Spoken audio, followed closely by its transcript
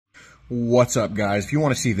What's up, guys? If you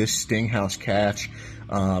want to see this Stinghouse catch,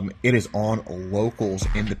 it is on locals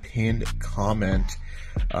in the pinned comment.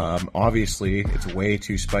 Obviously, it's way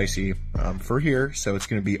too spicy for here, so it's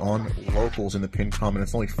going to be on locals in the pinned comment.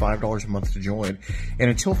 It's only $5 a month to join. And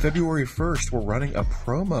until February 1st, we're running a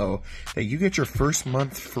promo that you get your first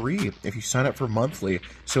month free if you sign up for monthly.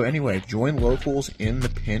 So anyway, join locals in the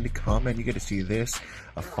pinned comment. You get to see this,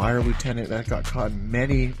 a fire lieutenant that got caught,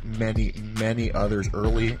 many others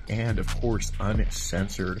early, and of course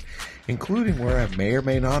uncensored, including where I may or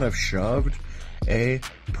may not have shoved a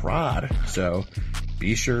prod. So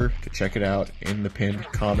be sure to check it out in the pinned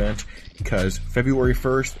comment, because February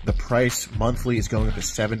 1st, the price monthly is going up to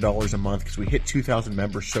 $7 a month because we hit 2,000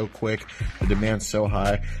 members so quick, the demand's so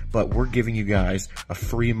high, but we're giving you guys a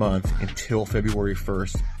free month until February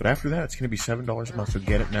 1st. But after that, it's going to be $7 a month, so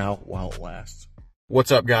get it now while it lasts. What's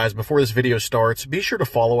up, guys? Before this video starts, be sure to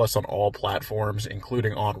follow us on all platforms,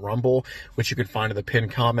 including on Rumble, which you can find in the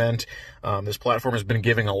pinned comment. This platform has been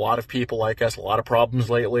giving a lot of people like us a lot of problems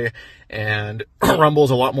lately, and Rumble is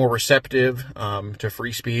a lot more receptive to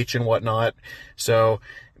free speech and whatnot. So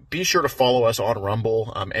be sure to follow us on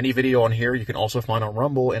Rumble. Any video on here you can also find on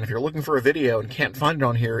Rumble, and if you're looking for a video and can't find it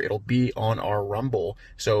on here, it'll be on our Rumble.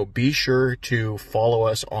 So be sure to follow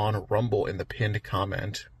us on Rumble in the pinned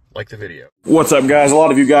comment. Like the video. What's up, guys? A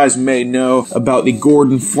lot of you guys may know about the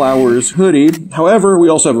Gordon Flowers hoodie. However, we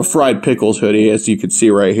also have a Fried Pickles hoodie, as you can see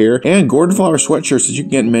right here, and Gordon Flowers sweatshirts that you can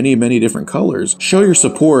get in many different colors. Show your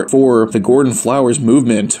support for the Gordon Flowers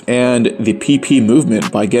movement and the PP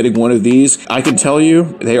movement by getting one of these. I can tell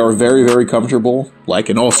you, they are very comfortable. Like,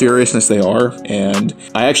 in all seriousness, they are, and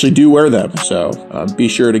I actually do wear them. So be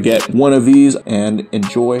sure to get one of these and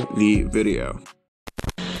enjoy the video.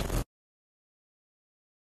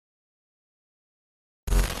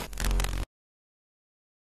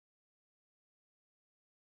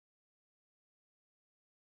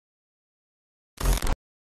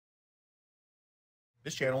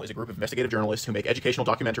 This channel is a group of investigative journalists who make educational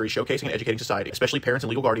documentaries showcasing and educating society, especially parents and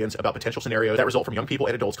legal guardians, about potential scenarios that result from young people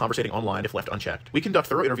and adults conversating online if left unchecked. We conduct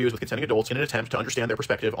thorough interviews with consenting adults in an attempt to understand their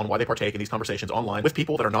perspective on why they partake in these conversations online with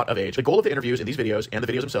people that are not of age. The goal of the interviews in these videos and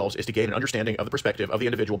the videos themselves is to gain an understanding of the perspective of the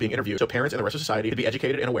individual being interviewed, so parents and the rest of society can be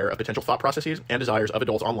educated and aware of potential thought processes and desires of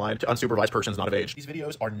adults online to unsupervised persons not of age. These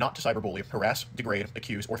videos are not to cyberbully, harass, degrade,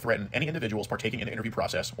 accuse, or threaten any individuals partaking in the interview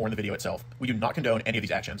process or in the video itself. We do not condone any of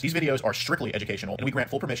these actions. These videos are strictly educational, and we grant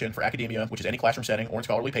full permission for academia, which is any classroom setting, or in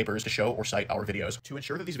scholarly papers to show or cite our videos. To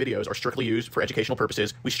ensure that these videos are strictly used for educational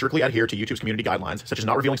purposes, we strictly adhere to YouTube's community guidelines, such as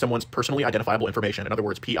not revealing someone's personally identifiable information, in other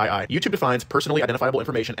words, PII. YouTube defines personally identifiable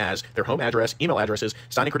information as their home address, email addresses,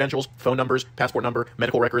 signing credentials, phone numbers, passport number,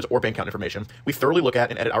 medical records, or bank account information. We thoroughly look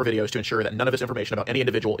at and edit our videos to ensure that none of this information about any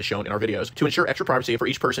individual is shown in our videos. To ensure extra privacy for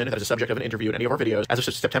each person that is a subject of an interview in any of our videos, as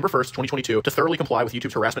of September 1st, 2022, to thoroughly comply with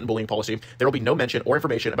YouTube's harassment and bullying policy, there will be no mention or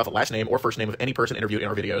information about the last name or first name of any person interviewed in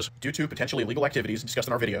our videos. Due to potentially illegal activities discussed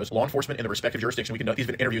in our videos, law enforcement in the respective jurisdiction we conduct these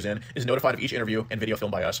interviews in is notified of each interview and video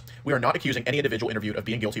filmed by us. We are not accusing any individual interviewed of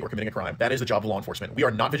being guilty or committing a crime. That is the job of law enforcement. We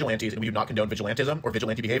are not vigilantes, and we do not condone vigilantism or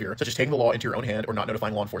vigilante behavior, such as taking the law into your own hand or not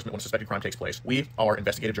notifying law enforcement when a suspected crime takes place. We are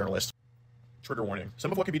investigative journalists. Trigger warning.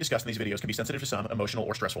 Some of what can be discussed in these videos can be sensitive to some, emotional,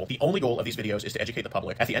 or stressful. The only goal of these videos is to educate the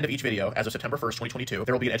public. At the end of each video, as of September 1st, 2022,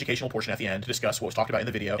 there will be an educational portion at the end to discuss what was talked about in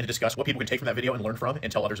the video and to discuss what people can take from that video and learn from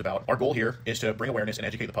and tell others about. Our goal here is to bring awareness and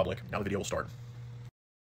educate the public. Now the video will start.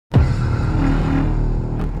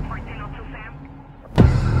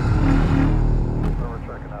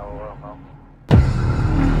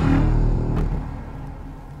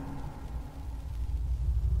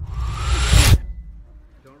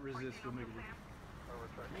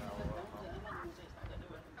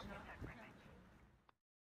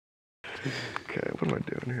 Okay, what am I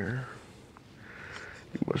doing here?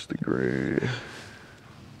 You must agree.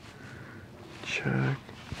 Check.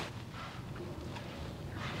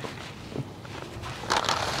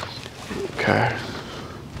 Okay.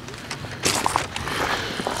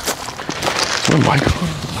 Is my mic on?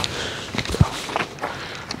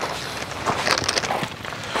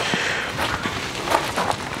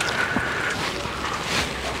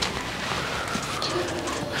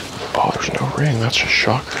 Oh, there's no ring. That's a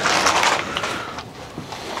shocker.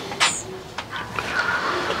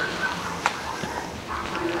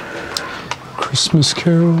 Christmas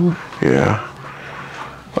Carol? Yeah.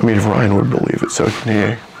 I mean, if Ryan would believe it, so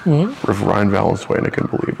can he. What? If Ryan Valenzuela can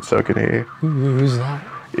believe it, so can he. Who's that?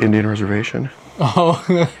 Indian Reservation. Oh.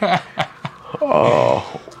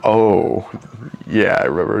 Oh. Yeah, I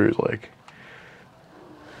remember he was like...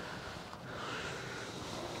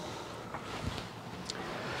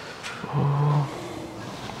 Oh.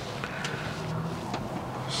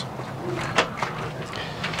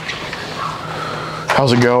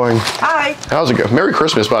 How's it going? Hi. How's it going? Merry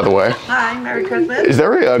Christmas, by the way. Hi, Merry Christmas. Is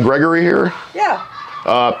there a Gregory here? Yeah.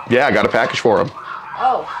 Yeah, I got a package for him.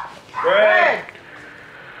 Oh. Greg.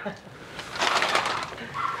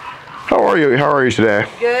 How are you? How are you today?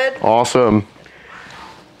 Good. Awesome.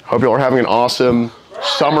 Hope y'all are having an awesome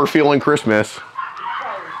summer feeling Christmas.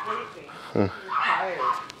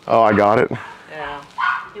 Oh, I got it. Yeah.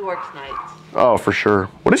 He works nights. Oh, for sure.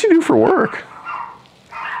 What does he do for work?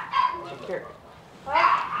 Here.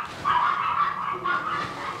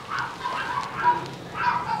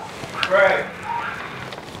 Greg.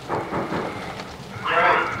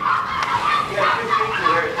 Greg. You got 2 people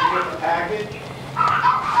here. Did you get the package?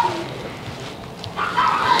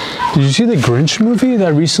 Did you see the Grinch movie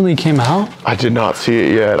that recently came out? I did not see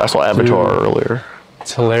it yet. I saw Avatar earlier.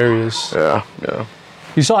 It's hilarious. Yeah, yeah.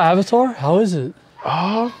 You saw Avatar? How is it?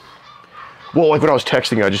 Well, like when I was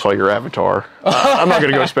texting you, I just saw your avatar. I'm not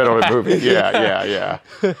gonna go spend on a movie. Yeah.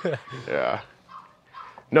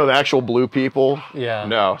 No, the actual blue people. Yeah.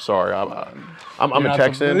 No, sorry. I'm a not the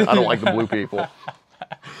Texan. blue- I don't like the blue people.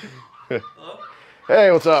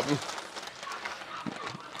 Hey, what's up?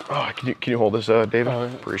 Oh, can you hold this, David?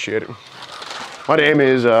 Appreciate it. My name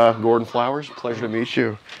is Gordon Flowers. Pleasure to meet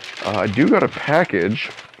you. I do got a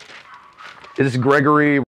package. Is this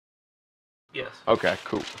Gregory? Yes. Okay,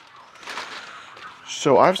 cool.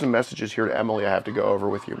 So I have some messages here to Emily I have to go over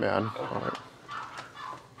with you, man. All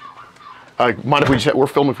right. Mind if we just, we're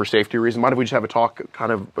filming for safety reasons. Mind if we just have a talk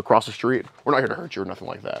kind of across the street? We're not here to hurt you or nothing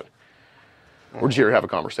like that. We're just here to have a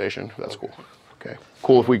conversation. That's cool. Okay.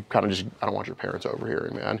 Cool if we kind of just, I don't want your parents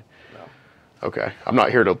overhearing, man. No. Okay. I'm not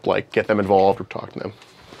here to like get them involved or talk to them.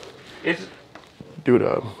 It's Do it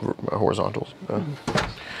horizontals.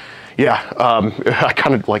 Yeah, I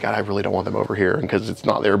kind of like, I really don't want them over here because it's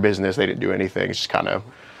not their business. They didn't do anything. It's just kind of,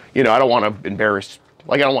 you know, I don't want to embarrass,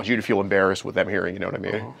 like I don't want you to feel embarrassed with them hearing, you know what I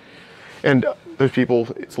mean? And those people,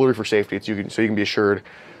 it's literally for safety. It's so you can be assured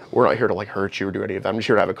we're not here to like hurt you or do any of that. I'm just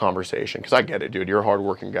here to have a conversation because I get it, dude. You're a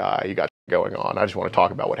hardworking guy. You got going on. I just want to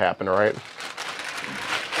talk about what happened, all right?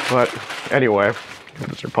 But anyway,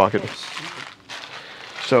 it's your pocket.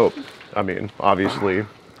 So, I mean, obviously,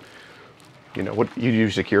 you know, what you do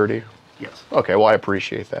security? yes. Okay, well I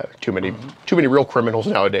appreciate that. Too many real criminals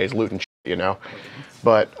nowadays looting shit, you know.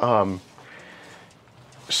 But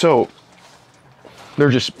so they're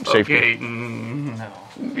just safety. Okay, no.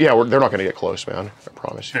 Yeah, they're not going to get close, man. I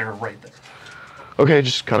promise you. They're right there. Okay,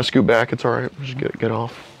 just kind of scoot back. It's all right. Just get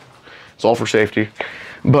off. It's all for safety.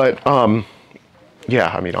 But yeah,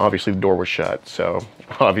 I mean, obviously the door was shut, so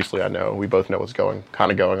obviously I know we both know what's going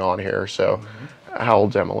on here. So, how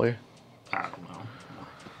old's Emily? I don't know.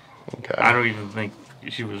 Okay. I don't even think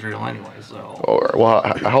she was real anyway, so. Or, well,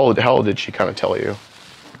 how old did she kind of tell you?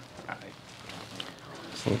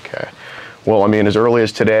 Okay. Well, I mean, as early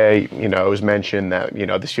as today, you know, it was mentioned that, you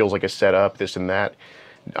know, this feels like a setup, this and that.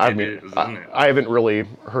 I mean, I haven't really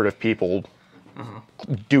heard of people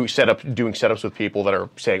doing setups with people that are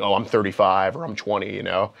saying, oh, I'm 35 or I'm 20, you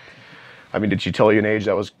know. I mean, did she tell you an age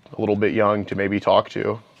that was a little bit young to maybe talk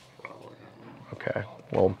to? Okay.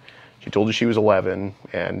 Well, she told you she was 11,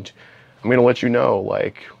 and I'm going to let you know,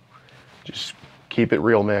 like, just keep it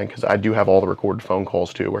real, man, because I do have all the recorded phone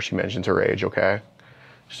calls, too, where she mentions her age, okay?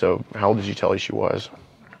 So, how old did she tell you she was?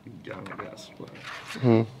 Young, I guess.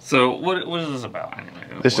 So, what is this about,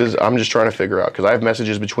 anyway? This is, I'm just trying to figure out, because I have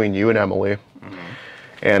messages between you and Emily,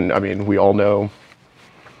 and, I mean, we all know,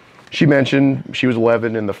 she mentioned she was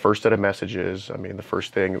 11 in the first set of messages. I mean, the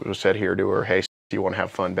first thing it was said here to her, hey, do you want to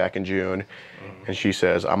have fun back in June? And she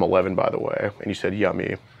says, I'm 11, by the way. And you said,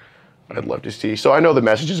 yummy. I'd love to see. So I know the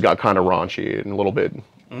messages got kind of raunchy and a little bit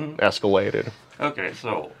escalated. Okay,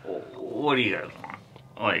 so what do you guys want?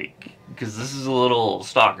 Like, because this is a little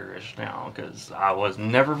stalkerish now, because I was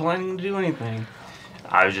never planning to do anything.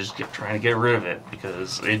 I was just trying to get rid of it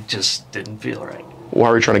because it just didn't feel right. Why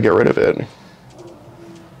are you trying to get rid of it?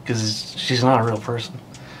 Because she's not a real person.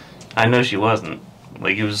 I know she wasn't.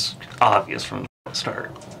 Like, it was obvious from the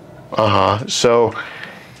start. So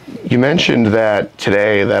you mentioned that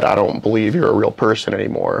today that I don't believe you're a real person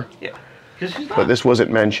anymore. Yeah. Because she's not. But this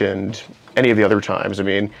wasn't mentioned any of the other times. I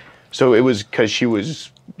mean, so it was because she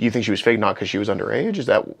was, you think she was fake, not because she was underage? Is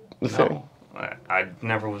that the thing? I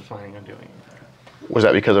never was planning on doing anything. Was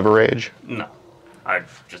that because of her age? No. I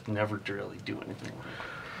just never really do anything.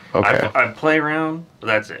 Okay. I play around, but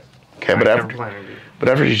that's it. Okay, but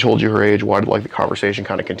after she told you her age, why did like the conversation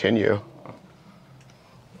kind of continue?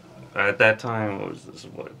 At that time, what was this?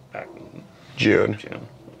 What, back in June.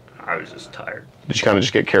 I was just tired. Did you kind of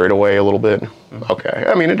just get carried away a little bit? Okay.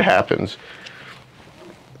 I mean, it happens.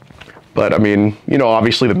 But I mean, you know,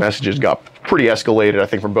 obviously the messages got pretty escalated, I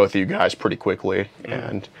think, from both of you guys pretty quickly.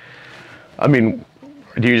 And I mean,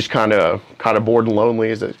 do you just kind of bored and lonely?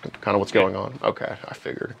 Is that kind of what's going on? Okay, I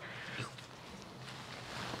figured.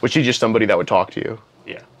 Was she just somebody that would talk to you?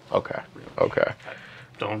 Yeah. Okay. Okay. I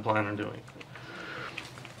don't plan on doing anything.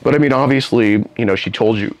 But I mean, obviously, you know, she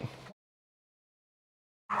told you.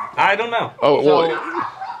 I don't know. Oh, so, well.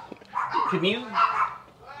 Can you?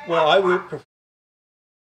 Well, I would prefer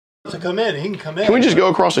to come in. He can come in. Can we just go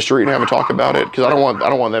across the street and have a talk about it? Because I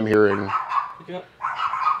don't want them hearing. Yeah.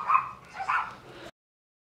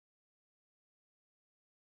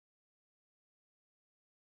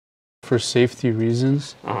 For safety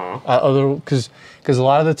reasons. Because a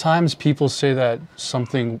lot of the times people say that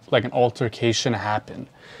something like an altercation happened.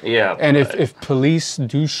 Yeah. And if police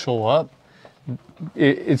do show up,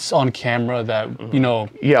 it's on camera that, you know.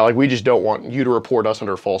 Yeah, like we just don't want you to report us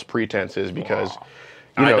under false pretenses because,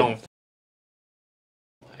 you know. I don't.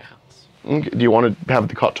 Okay, do you want to have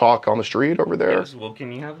the talk on the street over there? Yes, well,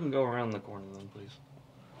 can you have them go around the corner then, please?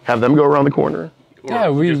 Have them go around the corner? Or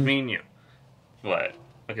Yeah, just me and you. But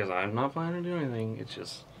because I'm not planning to do anything, it's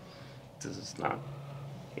just this is not,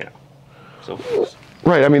 you know. So please.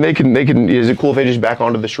 Right. I mean, they can. Is it cool if they just back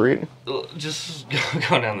onto the street? Just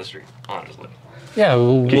go down the street, honestly. Yeah,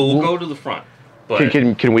 We'll go to the front. But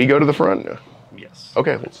Can we go to the front? yes.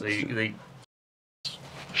 Okay. They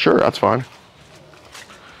Sure, that's fine.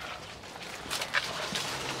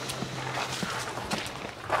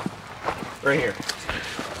 right here.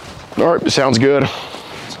 All right, sounds good.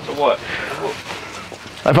 So what?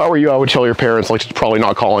 If I were you, I would tell your parents, like, to probably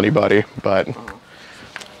not call anybody, but.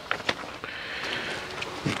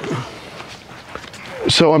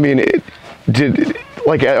 So, I mean, you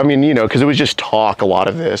know, because it was just talk, a lot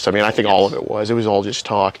of this. I mean, I think all of it was all just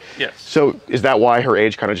talk. Yes. So, is that why her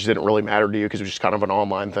age kind of just didn't really matter to you, because it was just kind of an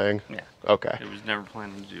online thing? Yeah. Okay. It was never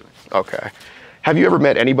planning to do it. Okay. Have you ever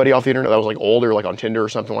met anybody off the internet that was, like, older, like on Tinder or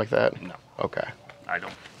something like that? No. Okay. I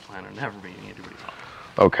don't plan on ever meeting anybody else.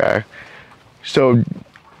 Okay. So,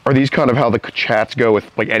 are these kind of how the chats go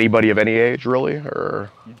with, like, anybody of any age, really? Or?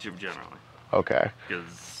 Generally. Okay.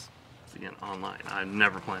 Because, again, online. I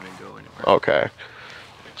never plan to go anywhere. Okay.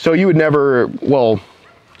 So you would never,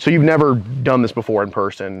 so you've never done this before in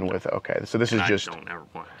person with, okay, so this is just. I don't ever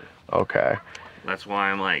plan to. Okay. That's why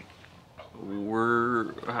I'm like,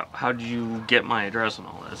 how did you get my address and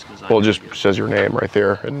all this? Well, it just says your name right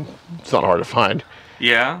there, and it's not hard to find.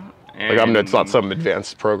 Yeah. Like, I mean, it's not some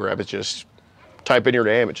advanced program, it's just type in your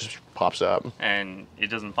name, it just pops up. And it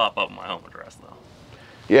doesn't pop up my home address, though.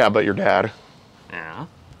 Yeah, but your dad. Yeah.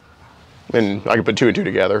 And I can put two and two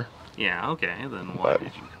together. Yeah, okay, then why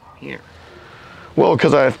did you come here? Well,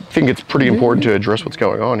 because I think it's pretty important to address what's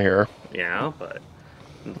going on here. Yeah, but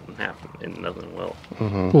nothing happened and nothing will.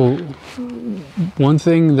 Mm-hmm. Well, one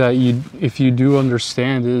thing that if you do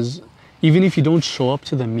understand is, even if you don't show up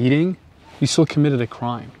to the meeting, you still committed a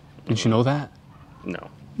crime. Did you know that? No.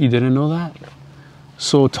 You didn't know that? No.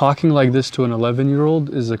 So talking like this to an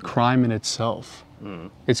 11-year-old is a crime in itself.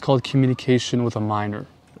 It's called communication with a minor.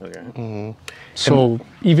 Okay. Mm-hmm. So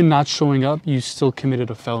even not showing up, you still committed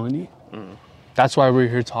a felony. That's why we're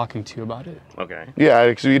here talking to you about it. Okay. Yeah,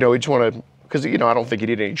 because, you know, we just want to, because, you know, I don't think you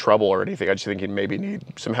need any trouble or anything. I just think you maybe need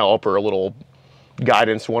some help or a little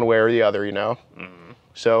guidance one way or the other, you know?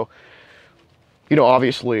 So, you know,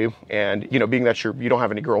 obviously, and, you know, being that you don't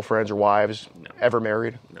have any girlfriends or wives, ever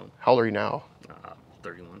married? No. How old are you now?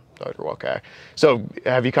 31. Oh, okay. So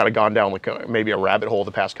have you kind of gone down like maybe a rabbit hole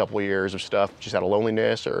the past couple of years of stuff, just out of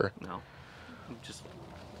loneliness or? No. Just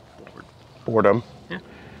bored. Boredom? Yeah.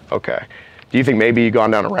 Okay. Do you think maybe you've gone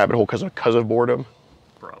down a rabbit hole because of boredom?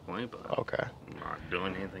 Probably, but okay. I'm not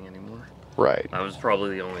doing anything anymore. Right. That was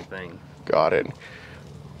probably the only thing. Got it.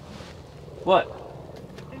 What?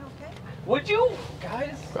 Would you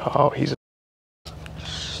guys? Oh, he's.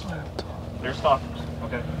 They're stalkers.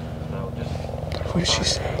 Okay. So just. What did she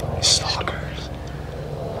say? Stalkers.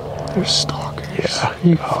 They're stalkers.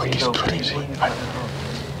 Yeah. Oh, he's crazy.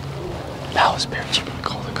 Now his parents are gonna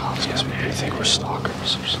call the cops because they think we're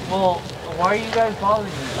stalkers. Well, why are you guys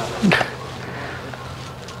bothering me about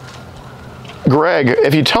it? Greg,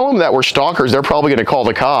 if you tell them that we're stalkers, they're probably going to call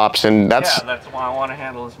the cops, and that's... Yeah, that's why I want to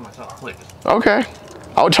handle this myself, please. Okay.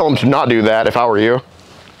 I would tell them to not do that if I were you.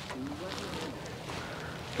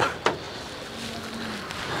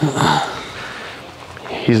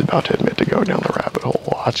 He's about to admit to going down the rabbit hole.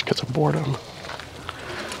 Watch, because of boredom.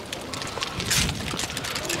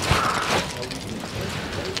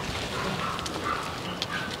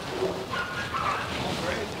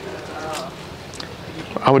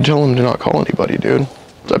 I would tell him to not call anybody, dude.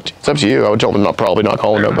 It's up to you. It's up to you. I would tell them probably not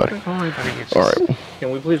calling nobody. All right.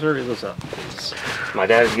 Can we please hurry this up? My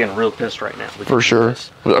dad's getting real pissed right now. For sure.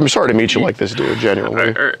 I'm sorry to meet you like this, dude.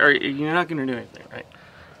 Genuinely. You're not going to do anything, right?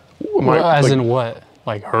 As in what?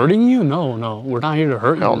 Like hurting you? No. We're not here to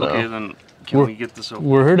hurt you. No. Okay, then can we get this over?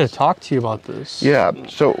 We're here to talk to you about this. Yeah.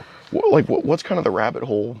 So, what's kind of the rabbit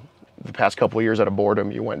hole the past couple of years out of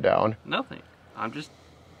boredom you went down? Nothing. I'm just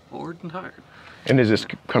bored and tired. And is this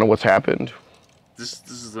kind of what's happened? This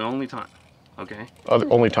is the only time, okay?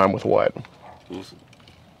 Only time with what?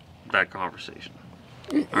 That conversation.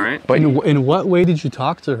 All right? But In what way did you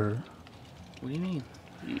talk to her? What do you mean?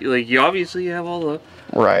 Like, you obviously have all the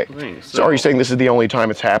right. things. So are you saying this is the only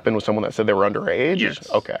time it's happened with someone that said they were underage?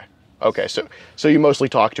 Yes. Okay. So you mostly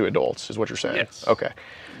talk to adults, is what you're saying? Yes. Okay.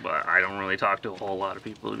 But I don't really talk to a whole lot of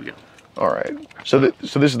people to begin with. All right. So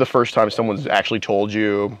this is the first time someone's actually told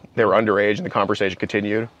you they were underage and the conversation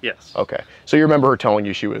continued? Yes. Okay. So you remember her telling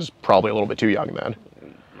you she was probably a little bit too young then?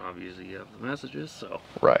 Obviously, you have the messages, so.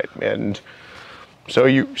 Right. And so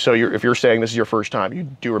if you're saying this is your first time, you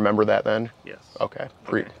do remember that then? Yes. Okay.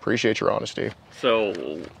 Appreciate your honesty.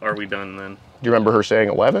 So, are we done then? Do you remember her saying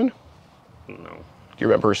 11? No. Do you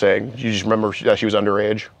remember her saying, you just remember that she was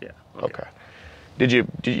underage? Yeah. Okay. Did you,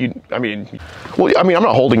 I'm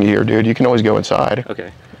not holding you here, dude. You can always go inside.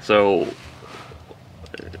 Okay. So,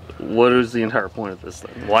 what is the entire point of this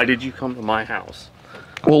thing? Why did you come to my house?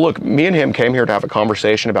 Well, look, me and him came here to have a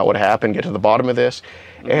conversation about what happened, get to the bottom of this.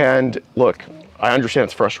 And look, I understand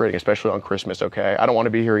it's frustrating, especially on Christmas, okay? I don't want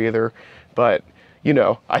to be here either. But,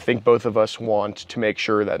 I think both of us want to make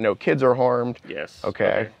sure that no kids are harmed. Yes.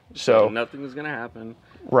 Okay. So nothing is going to happen.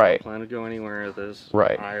 Right. I don't plan to go anywhere with this.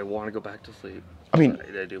 Right. I want to go back to sleep. I mean,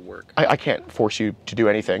 I do work. I can't force you to do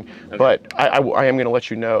anything, but I am going to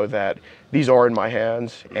let you know that these are in my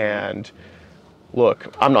hands. And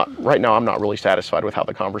look, right now I'm not really satisfied with how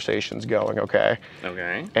the conversation's going, okay?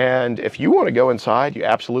 Okay. And if you want to go inside, you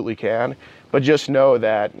absolutely can. But just know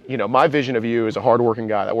that, my vision of you is a hardworking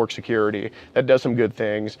guy that works security, that does some good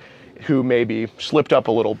things, who maybe slipped up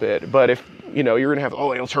a little bit. But if, you're going to have,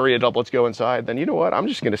 let's hurry it up, let's go inside, then you know what? I'm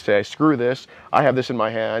just going to say, screw this. I have this in my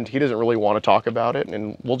hand. He doesn't really want to talk about it,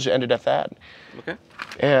 and we'll just end it at that. Okay.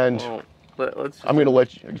 And let's. I'm going to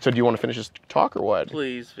let you, so do you want to finish this talk or what?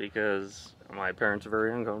 Please, because my parents are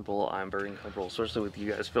very uncomfortable. I'm very uncomfortable, especially with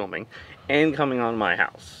you guys filming and coming on my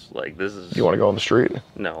house. Like, this is... Do you want to go on the street?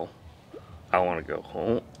 No. I want to go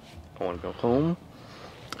home. I want to go home.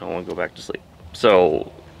 I want to go back to sleep.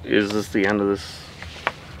 So, is this the end of this?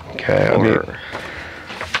 Okay,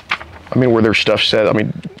 I mean, were there stuff said? I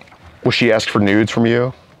mean, was she asked for nudes from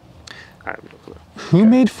you? I have no clue. Who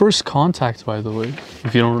made first contact, by the way?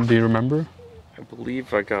 Do you remember? I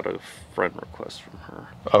believe I got a friend request from her.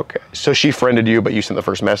 Okay, so she friended you, but you sent the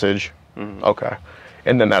first message? Mm-hmm. Okay.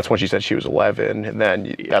 And then that's when she said she was 11, and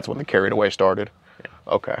then that's when the carried away started?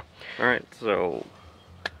 Yeah. Okay. All right, so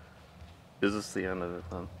is this the end of it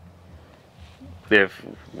then? If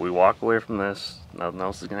we walk away from this, nothing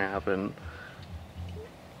else is going to happen.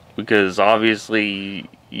 Because obviously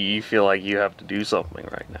you feel like you have to do something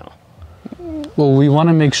right now. Well, we want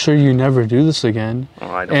to make sure you never do this again.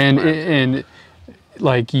 Oh, I don't and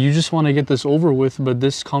like, you just want to get this over with, but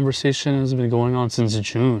this conversation has been going on since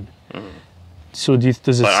June. Mm-hmm. So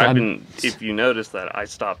does it sound... if you notice that I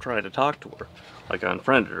stopped trying to talk to her, like I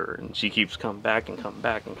unfriended her, and she keeps coming back and coming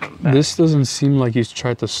back and coming back. This doesn't seem like you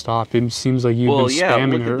tried to stop. It seems like you've been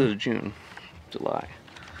spamming her. Look at the June, July.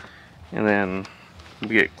 And then we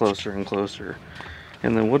get closer and closer.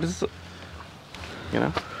 And then what is it?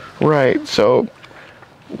 Right, so,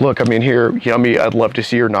 look, I mean, here, Yummy, I'd love to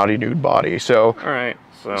see your naughty nude body. So, all right,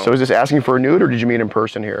 so is this asking for a nude, or did you meet in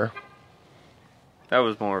person here? That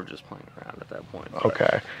was more of just playing around at that point.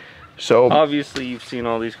 Okay. So obviously you've seen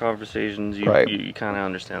all these conversations. You kind of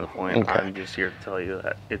understand the point. Okay. I'm just here to tell you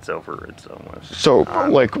that it's over. It's almost. So,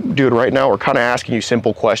 like, dude, right now we're kind of asking you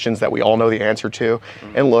simple questions that we all know the answer to.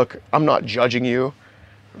 Mm-hmm. And look, I'm not judging you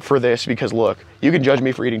for this because, look, you can judge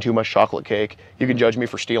me for eating too much chocolate cake. You can judge me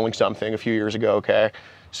for stealing something a few years ago, okay?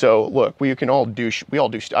 So, look, we all do.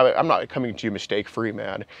 I'm not coming to you mistake-free,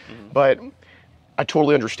 man. Mm-hmm. But I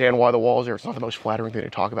totally understand why the wall's there. It's not the most flattering thing to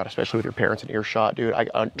talk about, especially with your parents in earshot, dude. I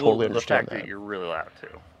totally understand the fact that you're really loud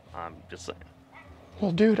too. I'm just saying.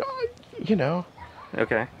 Well, dude,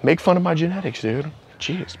 Okay. Make fun of my genetics, dude.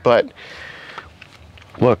 Jeez. But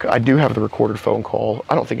look, I do have the recorded phone call.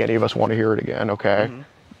 I don't think any of us want to hear it again, okay? Mm-hmm.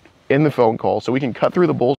 In the phone call, so we can cut through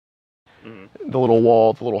the bullshit, the little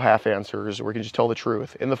wall, the little half answers, or we can just tell the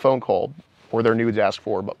truth. In the phone call, were there nudes asked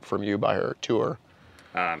for from you by her to her?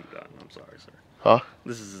 I'm done. I'm sorry, sir. Huh?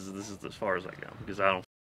 This is as far as I go because I don't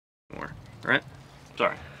anymore. Right?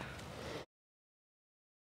 Sorry.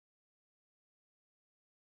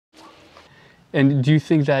 And do you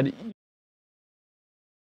think that?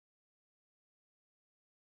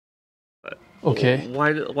 Okay.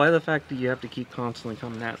 Why the fact that you have to keep constantly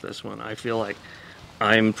coming at this one? I feel like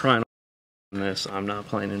I'm trying to this. I'm not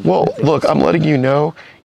playing. Well, look, I'm letting you know.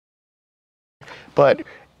 But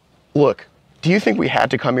look, do you think we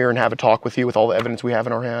had to come here and have a talk with you with all the evidence we have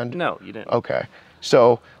in our hand? No, you didn't. Okay.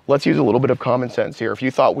 So let's use a little bit of common sense here. If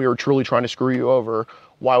you thought we were truly trying to screw you over,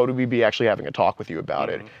 why would we be actually having a talk with you about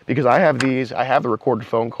it? Because I have the recorded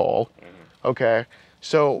phone call. Okay.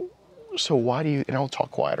 So why do you, and I'll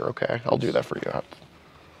talk quieter, okay? I'll do that for you.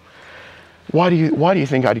 Why do you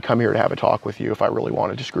think I'd come here to have a talk with you if I really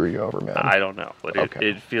wanted to screw you over, man? I don't know, but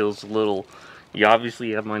it feels a little, you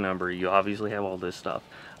obviously have my number, you obviously have all this stuff.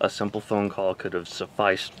 A simple phone call could have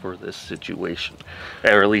sufficed for this situation.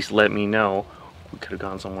 Or at least let me know we could have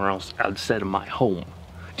gone somewhere else outside of my home.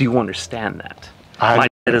 Do you understand that? My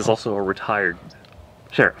dad is also a retired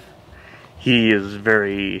sheriff. He is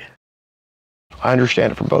very... I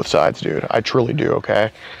understand it from both sides, dude. I truly do,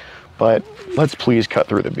 okay? But let's please cut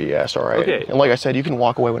through the BS, all right? Okay. And like I said, you can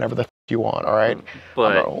walk away whenever the you want, all right?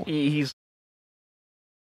 But he's...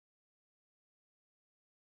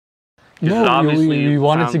 No, we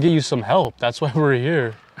wanted to get you some help. That's why we're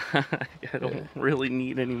here. I don't really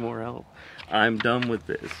need any more help. I'm done with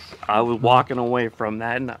this. I was walking away from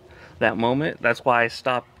that moment. That's why I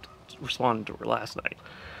stopped responding to her last night.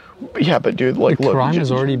 Yeah, but dude, like, the look, crime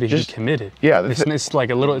has already been committed. Yeah, it's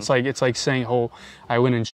like a little. It's like saying, "Oh, I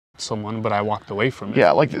went and someone, but I walked away from it."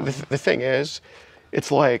 Yeah, like the thing is,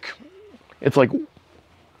 it's like,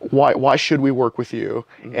 why should we work with you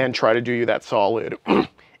and try to do you that solid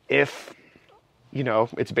if, you know,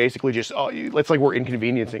 it's basically just it's like we're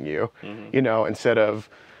inconveniencing you, you know, instead of,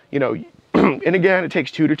 you know. And again, it takes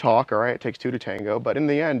two to talk, all right? It takes two to tango. But in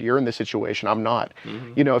the end, you're in this situation. I'm not.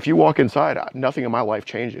 You know, if you walk inside, nothing in my life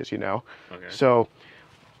changes, you know? Okay. So,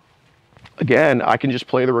 again, I can just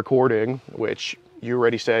play the recording, which you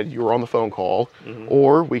already said you were on the phone call,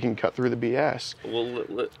 or we can cut through the BS.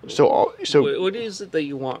 Well, so what is it that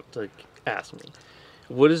you want to ask me?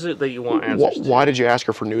 What is it that you want answers to? Why did you ask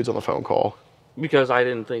her for nudes on the phone call? Because I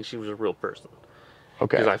didn't think she was a real person.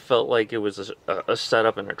 Okay. Because I felt like it was a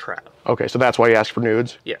setup and a trap. Okay, so that's why you asked for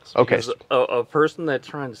nudes? Yes. Okay. Because a person that's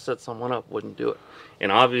trying to set someone up wouldn't do it.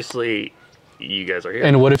 And obviously, you guys are here.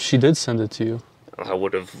 And what if she did send it to you? I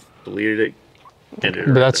would have deleted it.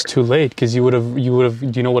 But that's too late, because you would have. Do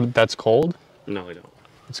you know what that's called? No, I don't.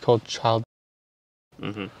 It's called child.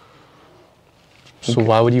 So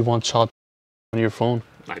why would you want child on your phone?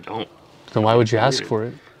 I don't. Then why would you ask for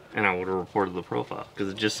it? And I would have reported the profile,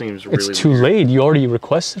 because it just seems really It's too late. You already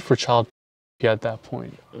requested for child at that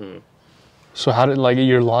point. So how did, like,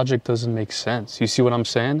 your logic doesn't make sense. You see what I'm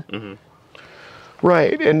saying?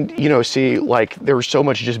 Right, and you know, see, like, there was so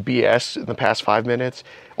much just BS in the past 5 minutes.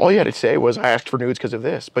 All you had to say was, I asked for nudes because of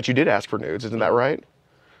this. But you did ask for nudes, isn't that right?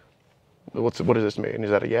 What does this mean? Is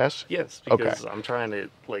that a yes? Yes, because I'm trying to,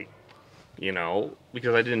 like, you know,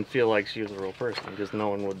 because I didn't feel like she was a real person, because no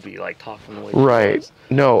one would be, like, talking the way she was.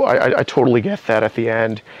 No, I totally get that at the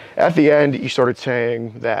end. At the end, you started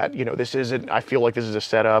saying that, you know, this isn't, I feel like this is a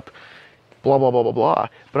setup, blah, blah, blah, blah, blah.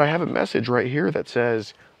 But I have a message right here that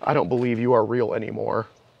says, I don't believe you are real anymore.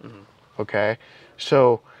 Okay?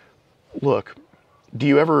 So, look, do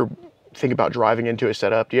you ever think about driving into a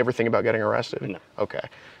setup? Do you ever think about getting arrested? No. Okay.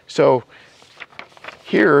 So,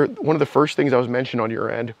 here, one of the first things I was mentioned on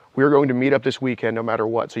your end, we are going to meet up this weekend no matter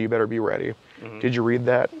what, so you better be ready. Did you read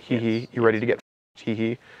that? Hee hee. You ready to get hee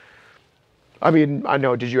hee? I mean, I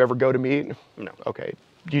know, did you ever go to meet? No. Okay.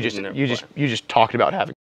 You just talked about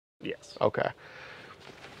having. Yes. Okay.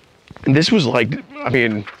 And this was like, I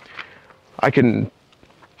mean, I could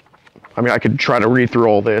try to read through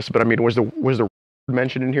all this, but I mean, was the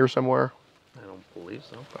mentioned in here somewhere? I don't believe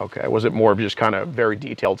so. Okay. Was it more of just kind of very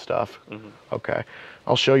detailed stuff? Okay.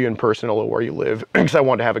 I'll show you in person a little where you live, because I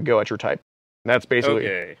want to have a go at your type. And that's basically.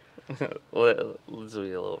 Okay. Let's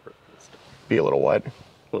be a little. Be a little what? A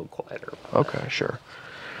little quieter. Okay, sure.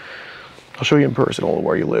 I'll show you in person a little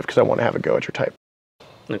where you live, because I want to have a go at your type.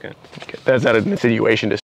 Okay. Is that an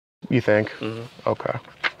insinuation, you think? Okay.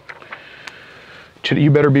 You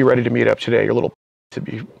better be ready to meet up today. Your little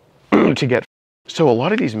to get. So a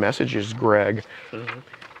lot of these messages, Greg,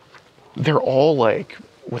 they're all like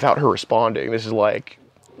without her responding. This is like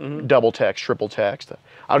double text, triple text.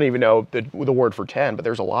 I don't even know the word for 10, but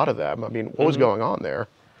there's a lot of them. I mean, what was going on there?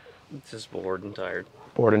 Just bored and tired.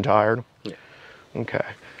 Bored and tired? Yeah. Okay.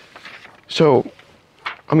 So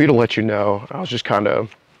I'm going to let you know. I was just kind of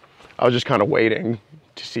waiting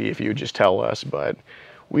to see if you would just tell us, but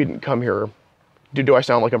we didn't come here. Do I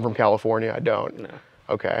sound like I'm from California? I don't. No.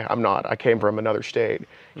 Okay, I'm not. I came from another state.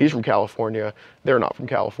 He's from California. They're not from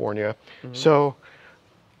California. So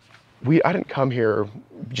I didn't come here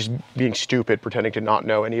just being stupid, pretending to not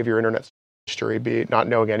know any of your internet history, not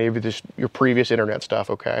knowing any of your previous internet stuff,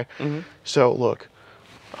 okay? So look,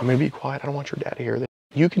 I'm gonna be quiet. I don't want your dad to hear this.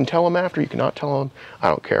 You can tell him after, you cannot tell him. I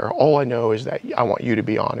don't care. All I know is that I want you to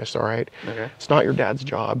be honest, all right? Okay. It's not your dad's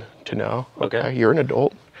job to know, Okay. You're an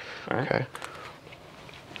adult, All right. okay?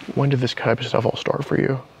 When did this type of stuff all start for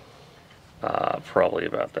you? Probably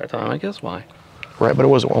about that time, I guess. Why? Right, but it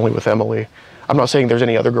wasn't only with Emily. I'm not saying there's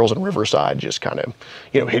any other girls in Riverside just kind of,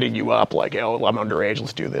 hitting you up like, oh, I'm underage,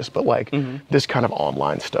 let's do this. But like this kind of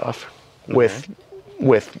online stuff with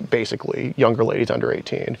basically younger ladies under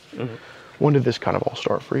 18. When did this kind of all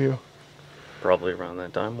start for you? Probably around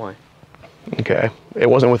that time. Why? Okay, it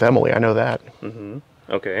wasn't with Emily, I know that.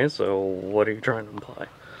 Okay, so what are you trying to imply?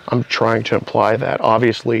 I'm trying to imply that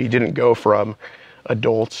obviously you didn't go from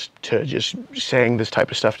adults to just saying this type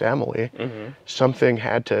of stuff to Emily. Something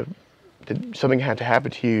had to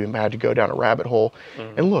happen to you and had to go down a rabbit hole.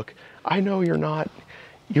 And look, I know you're not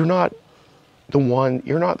the one,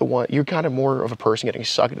 you're kind of more of a person getting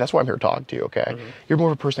sucked. That's why I'm here to talk to you, okay? You're more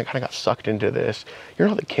of a person that kind of got sucked into this. You're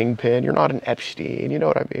not the kingpin, you're not an Epstein, you know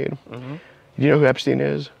what I mean? You know who Epstein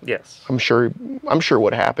is? Yes. I'm sure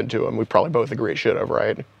what happened to him, we probably both agree it should have,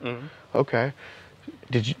 right? Okay.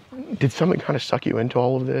 Did something kind of suck you into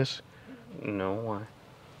all of this? No, why?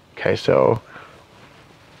 Okay, so,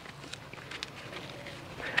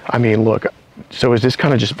 I mean, look, so has this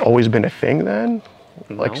kind of just always been a thing then?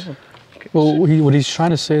 No. Like, Well, what he's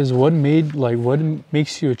trying to say is what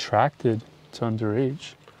makes you attracted to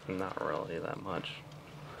underage? Not really that much.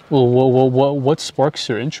 Well, what sparks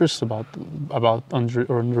your interest about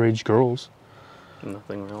underage girls?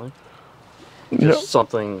 Nothing really. No. Just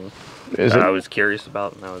something Is that it I was curious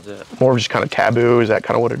about, and that was it. more of just kind of taboo? Is that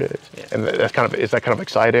kind of what it is? Yeah. And is that kind of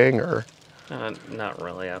exciting or? Not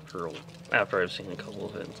really. After I've seen a couple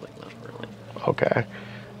of it, it's like not really. Okay.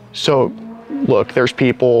 So, look, there's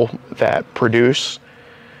people that produce.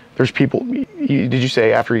 There's people. Did you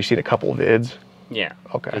say after you've seen a couple of vids? Yeah.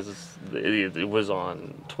 Okay. 'Cause it was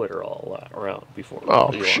on Twitter all around before.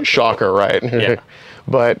 Oh, shocker, right? Yeah.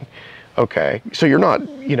 But okay, so you're not.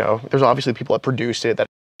 There's obviously people that produce it, that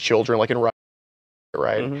children like in Russia,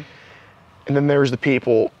 right? And then there's the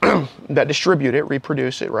people that distribute it,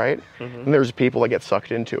 reproduce it, right? And there's the people that get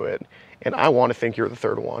sucked into it. And I want to think you're the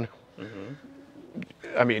third one.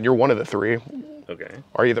 I mean, you're one of the three. Okay.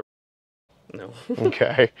 Are you the? No.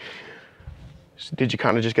 Okay. So did you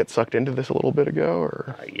kind of just get sucked into this a little bit ago,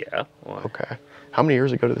 or? Yeah. Why? Okay. How many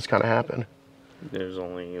years ago did this kind of happen? It was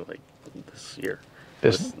only like this year.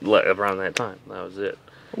 This Around that time. That was it.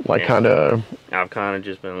 like And kind of. I've kind of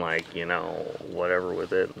just been like, whatever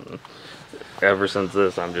with it. And ever since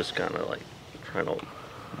this, I'm just kind of like trying to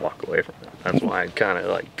walk away from it. That's why I kind of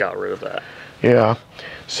like got rid of that. Yeah.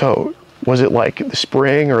 So was it like the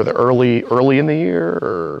spring or the early in the year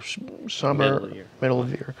or summer? Middle of the year. Middle of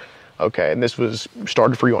the year. Okay. And this was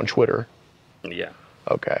started for you on Twitter. Yeah.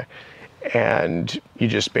 Okay. And you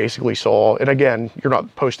just basically saw, and again, you're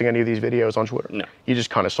not posting any of these videos on Twitter. No. You just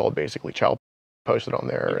kind of saw basically child posted on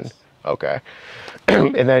there. Yes. And okay.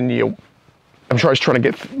 And then I'm sure I was trying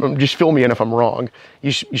to just fill me in if I'm wrong.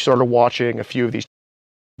 You started watching a few of these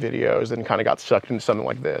videos and kind of got sucked into something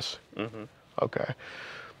like this. Okay.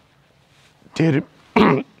 Did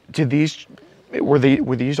were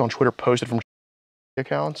these on Twitter posted from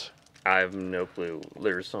accounts? I have no clue.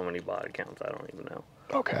 There's so many bot accounts, I don't even know.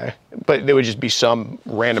 Okay. But there would just be some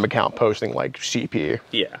random account posting like CP.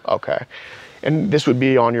 Yeah. Okay. And this would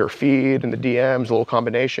be on your feed and the DMs, a little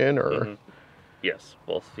combination, or? Yes,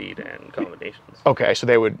 both feed and combinations. Okay, so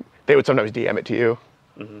they would sometimes DM it to you.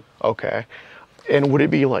 Okay. And would it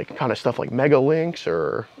be like kind of stuff like mega links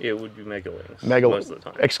or? It would be mega links Mega most of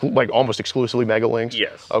the time. like almost exclusively mega links.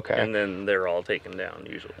 Yes. Okay. And then they're all taken down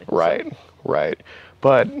usually. Right. Right.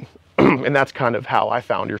 But and that's kind of how I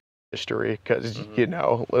found your history because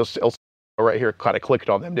it'll right here kind of clicked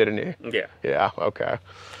on them, didn't you? Yeah. Yeah. Okay.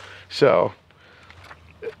 So.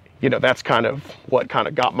 That's kind of what kind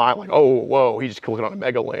of got my oh, whoa, he just clicked on a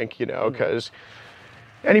mega link, because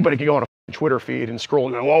anybody can go on a Twitter feed and scroll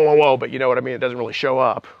and go, whoa, whoa, whoa, but you know what I mean? It doesn't really show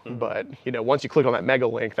up. But, once you click on that mega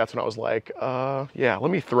link, that's when I was like, yeah,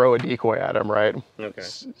 let me throw a decoy at him, right? Okay.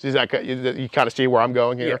 Is that, you kind of see where I'm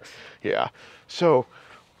going here? Yes. Yeah. So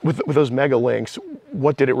with those mega links,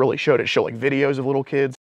 what did it really show? Did it show like videos of little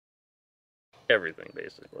kids? Everything,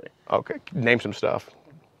 basically. Okay. Name some stuff.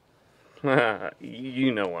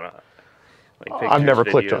 You know what I've never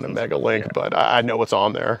clicked on a videos, mega and link, stuff. but I know what's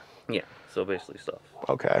on there. Yeah, so basically stuff.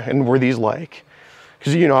 Okay. And were these like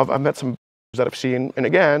Because, I've met some that I've seen, and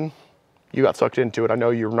again, you got sucked into it. I know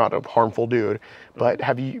you're not a harmful dude, but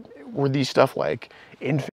were these stuff like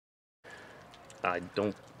infant? I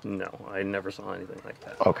don't know. I never saw anything like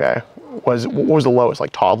that. Okay. What was the lowest?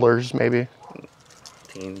 Like toddlers, maybe?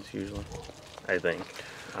 Teens, usually. I think.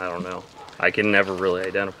 I don't know. I can never really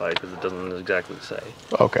identify because it doesn't exactly say.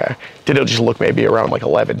 Okay. Did it just look maybe around like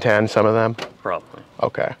 11, 10, some of them? Probably.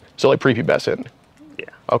 Okay. So like prepubescent? Yeah.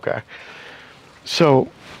 Okay. So,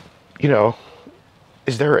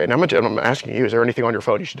 is there, and I'm asking you, is there anything on your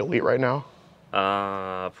phone you should delete right now?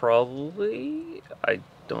 Probably. I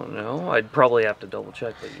don't know. I'd probably have to double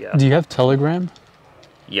check, but yeah. Do you have Telegram?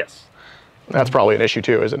 Yes. That's probably an issue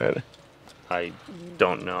too, isn't it? I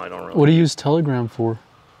don't know. I don't really. What do you use Telegram for?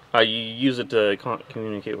 I use it to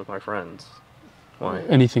communicate with my friends. Why?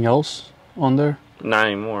 Anything else on there? Not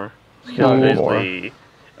anymore. Not anymore. Basically,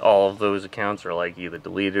 all of those accounts are like either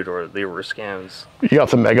deleted or they were scams. You got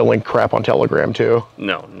some Megalink crap on Telegram too?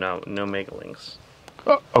 No mega links.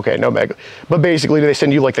 Oh, okay, no Mega. But basically, do they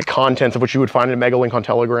send you like the contents of what you would find in a Megalink on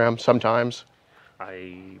Telegram sometimes?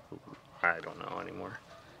 I don't know anymore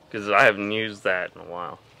because I haven't used that in a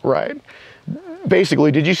while. Right.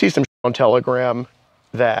 Basically, did you see some on Telegram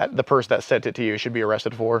that the person that sent it to you should be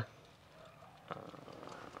arrested for?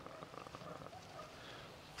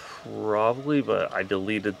 Probably, but I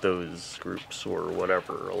deleted those groups or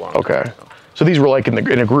whatever a long Okay. time ago. So these were like in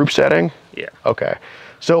a group setting? Yeah. Okay.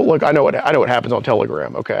 So look, I know what happens on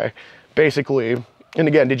Telegram. Okay. Basically, and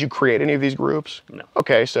again, did you create any of these groups? No.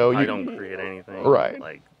 Okay, so I don't create anything. Right.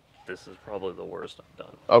 Like, this is probably the worst I've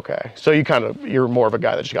done. Okay, so you're more of a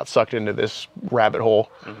guy that just got sucked into this rabbit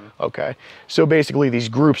hole. Mm-hmm. Okay, so basically these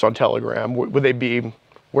groups on Telegram, were they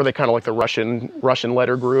kind of like the Russian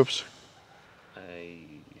letter groups? I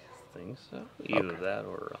think so. Either that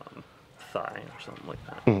or Thigh or something like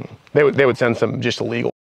that. Mm-hmm. They would send some just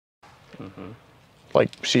illegal, like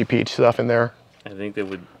CP stuff in there. I think they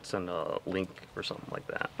would send a link or something like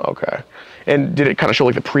that. Okay, and did it kind of show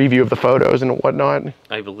like the preview of the photos and whatnot?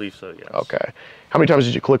 I believe so, yes. Okay, how many times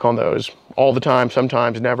did you click on those? All the time?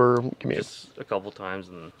 Sometimes? Never? Give me Just a couple times,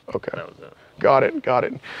 and okay. That was it. Got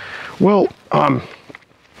it. Well,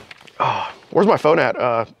 where's my phone at?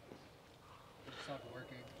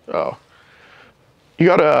 Oh, you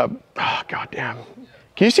got a. Oh, goddamn.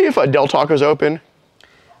 Can you see if Del Taco's open?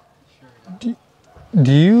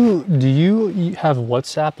 Do you have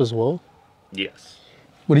WhatsApp as well? Yes.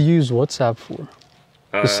 What do you use WhatsApp for?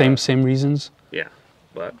 The same reasons? Yeah,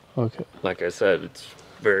 but Okay. like I said, it's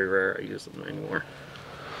very rare I use them anymore.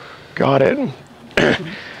 Got it.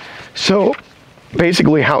 So,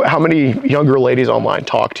 basically, how many younger ladies online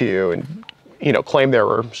talk to you and claim they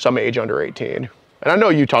were some age under 18? And I know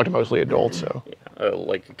you talk to mostly adults, so. Yeah,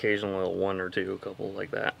 like occasionally one or two, a couple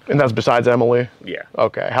like that. And that's besides Emily? Yeah.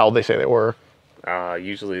 Okay. How old they say they were?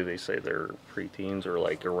 Usually they say they're preteens or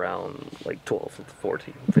like around like 12 to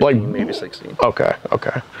 14, 15, maybe 16. Okay.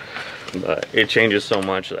 But it changes so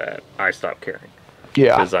much that I stopped caring.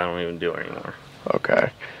 Yeah. Because I don't even do it anymore. Okay.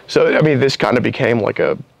 So, I mean, this kind of became like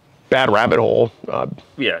a bad rabbit hole.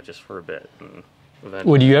 Yeah, just for a bit. And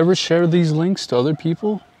eventually Would you ever share these links to other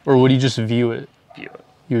people? Or would you just view it? view it.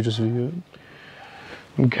 You would just view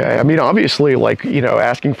it? Okay. I mean, obviously, like,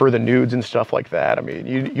 asking for the nudes and stuff like that. I mean,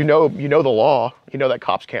 you know the law. You know that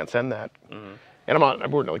cops can't send that. Mm-hmm.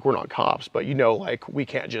 And we're not cops, but like, we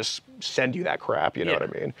can't just send you that crap. You know what I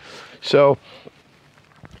mean? So,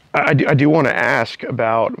 I do want to ask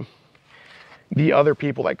about the other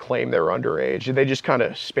people that claim they're underage. Did they just kind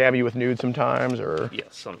of spam you with nudes sometimes, or?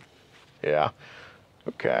 Yes, some. Yeah.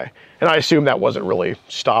 Okay. And I assume that wasn't really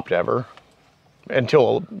stopped ever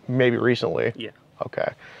until maybe recently. Yeah.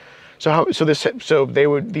 Okay. So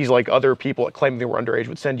these like other people that claim they were underage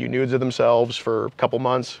would send you nudes of themselves for a couple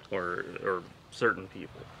months? Or certain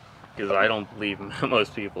people. Because I don't believe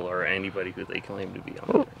most people are anybody who they claim to be on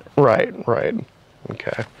the internet. Right.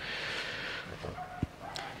 Okay.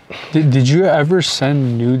 Did you ever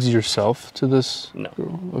send nudes yourself to this No.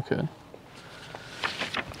 girl? Okay.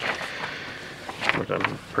 Which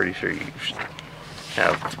I'm pretty sure you should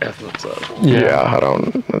have evidence of. Yeah, I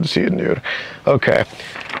don't see a nude. Okay.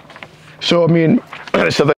 So, I mean,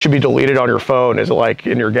 so that should be deleted on your phone. Is it like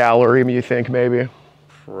in your gallery, you think, maybe?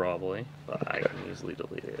 Probably, but I can easily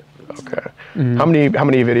delete it. Okay. Mm-hmm. How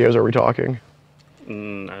many videos are we talking?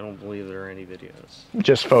 I don't believe there are any videos.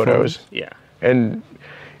 Just photos? Yeah. And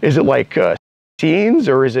is it like teens,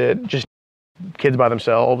 or is it just kids by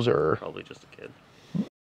themselves, or? Probably just a kid.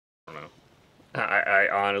 I don't know. I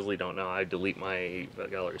honestly don't know. I delete my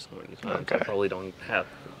gallery so many times. Okay. I probably don't even have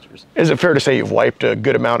pictures. Is it fair to say you've wiped a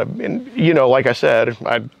good amount of, and you know, like I said,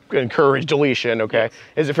 I encourage deletion, okay? Yes.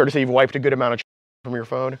 Is it fair to say you've wiped a good amount of from your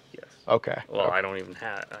phone? Yes. Okay. Well, I don't even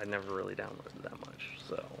have. I never really downloaded that much,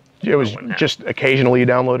 so. It was just occasionally you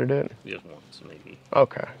downloaded it? Just once, maybe.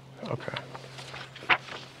 Okay, okay.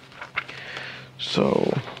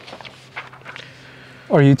 So,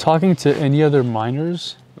 Are you talking to any other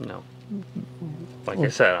minors? No. Like I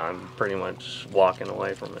said, I'm pretty much walking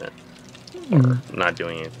away from it, or not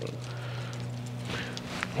doing anything.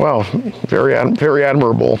 well, very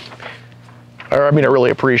admirable. I mean, I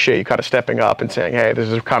really appreciate you kind of stepping up and saying, hey, this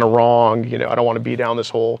is kind of wrong, you know, I don't want to be down this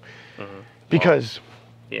hole. Because,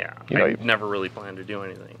 Yeah, you know, I never really planned to do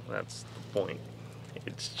anything. That's the point.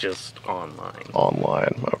 It's just online.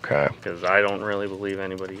 online, okay. Because I don't really believe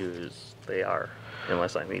anybody they are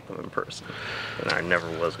unless I meet them in person, and I never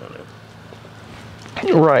was going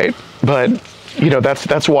to. Right, but you know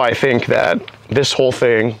that's why I think that this whole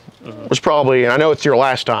thing was probably, and I know it's your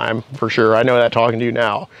last time for sure. I know that talking to you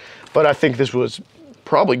now, but I think this was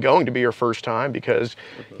probably going to be your first time because,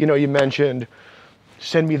 you know, you mentioned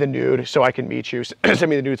send me the nude so I can meet you. Send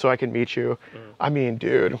me the nude so I can meet you. I mean,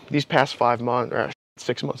 dude, these past 5 months, or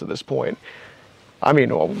 6 months at this point, I mean,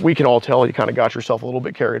 well, we can all tell you kind of got yourself a little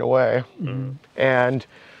bit carried away, and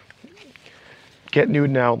get nude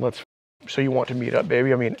now. So you want to meet up,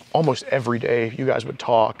 baby? I mean, almost every day you guys would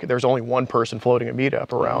talk. There's only one person floating a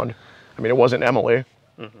meetup around. I mean, it wasn't Emily.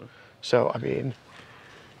 So I mean,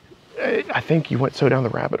 I think you went so down the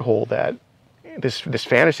rabbit hole that this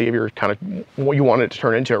fantasy of yours kind of what you wanted to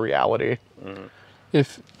turn into a reality.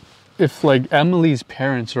 If like Emily's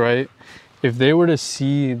parents, right? If they were to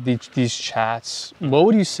see these chats, what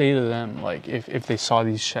would you say to them? Like if they saw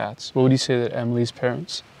these chats, what would you say to Emily's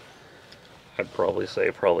parents? I'd probably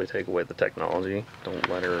say take away the technology. Don't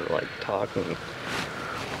let her like talk and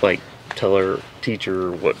like teach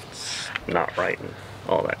her what's not right and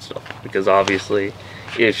all that stuff. Because obviously,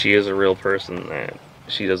 if she is a real person, that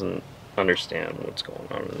she doesn't understand what's going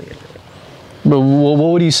on in the internet. But what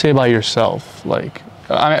would you say about yourself? Like,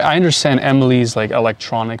 I understand Emily's like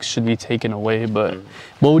electronics should be taken away, but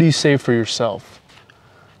what would you say for yourself?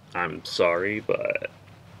 I'm sorry, but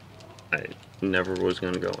I never was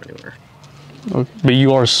going to go anywhere. Okay. But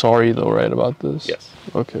you are sorry though, right, about this? Yes.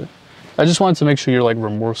 Okay. I just wanted to make sure you're like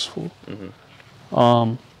remorseful.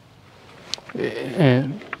 And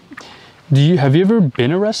have you ever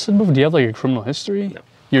been arrested before? Do you have like a criminal history? No.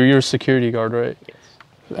 You're a security guard, right? Yes.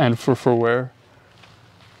 And for where?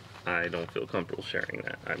 I don't feel comfortable sharing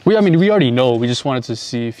that. I mean, we already know. We just wanted to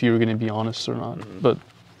see if you were going to be honest or not. But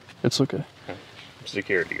it's okay.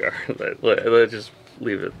 Security guard. Let's just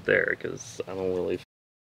leave it there because I don't really.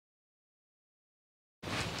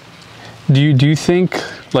 Do you think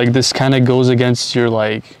like this kind of goes against your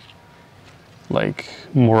like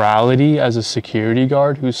morality as a security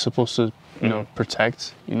guard who's supposed to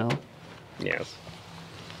protect, Yes.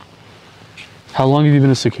 How long have you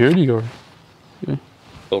been a security guard?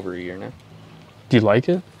 Over a year now. Do you like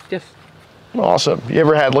it? Yes. Awesome. You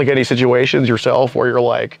ever had like any situations yourself where you're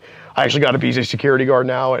like, I actually got to be a security guard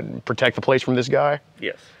now and protect the place from this guy?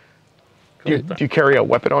 Yes. Do you carry a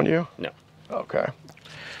weapon on you? No. Okay.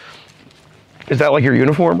 Is that like your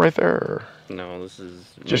uniform right there? Or? No, this is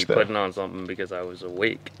Just me putting on something because I was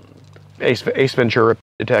awake. Ace Ventura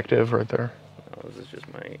detective right there. No, this is just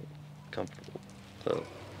my comfortable. So.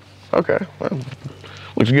 Okay. Well,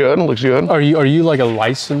 looks good. Looks good. Are you like a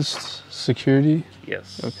licensed security?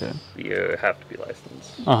 Yes. Okay. You have to be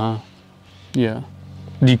licensed. Yeah.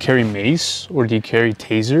 Do you carry mace or do you carry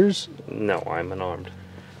tasers? No, I'm unarmed.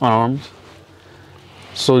 Unarmed.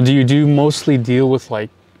 So do you mostly deal with like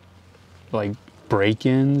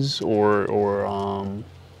break-ins or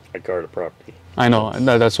I guard a property. I know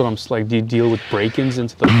that's what I'm like. Do you deal with break-ins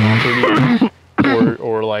into the property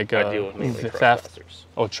or like I deal with mainly theft? trespassers.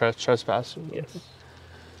 Oh, trespassers. Yes.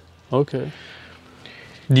 Okay.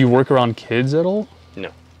 Do you work around kids at all?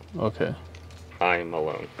 No. Okay. I'm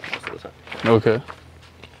alone most of the time. Okay.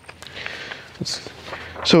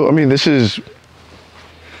 So I mean, this is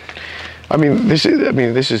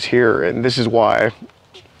here, and this is why.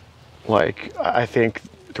 Like, I think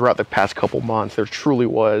throughout the past couple months, there truly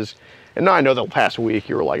was, and now I know the past week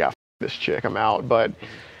you were like, ah, this chick, I'm out. But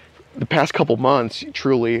the past couple months,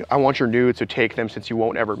 truly, I want your nudes, so take them since you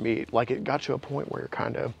won't ever meet. Like, it got to a point where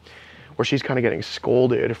where she's kind of getting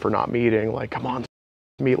scolded for not meeting. Like, come on,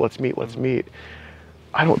 let's meet.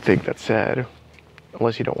 I don't think that's said,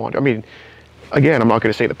 unless you don't want to. I mean, again, I'm not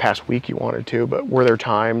going to say the past week you wanted to, but were there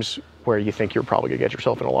times where you think you're probably going to get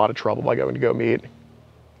yourself in a lot of trouble by going to go meet?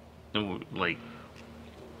 Like,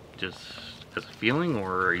 just as a feeling,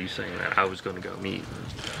 or are you saying that I was going to go meet?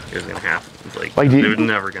 It was going to happen. Like it was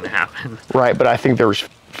never going to happen. Right, but I think there's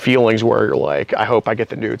feelings where you're like, I hope I get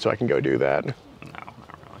the nude so I can go do that. No,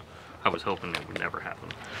 not really. I was hoping it would never happen.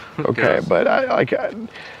 Okay, but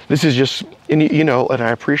this is just, and you know, and I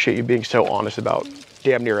appreciate you being so honest about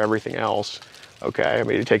damn near everything else. Okay, I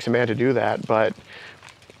mean, it takes a man to do that, but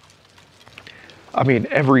I mean,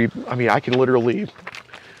 I can literally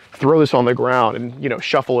throw this on the ground and, you know,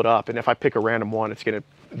 shuffle it up, and if I pick a random one,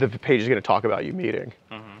 the page is gonna talk about you meeting.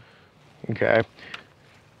 Mm-hmm. Okay.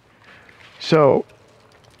 So,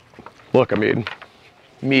 look, I mean,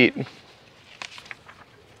 meet.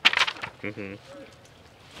 Mm-hmm.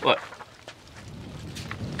 What?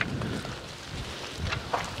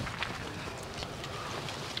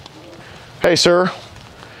 Hey, sir.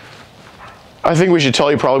 I think we should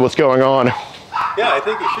tell you probably what's going on. Yeah, I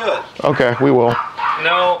think you should. Okay, we will.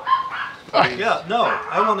 No. Yeah, no,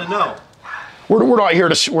 I want to know. We're not here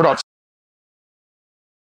to, we're not.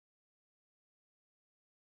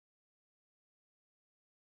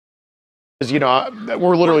 You know,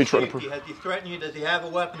 we're literally trying to. Has he threatened you? Does he have a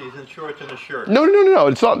weapon? He's in shorts and a shirt. No,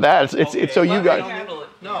 it's not that. It's so you guys.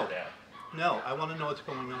 No, I want to know what's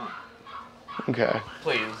going on. Okay.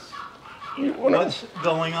 Please. What's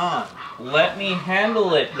going on? Let me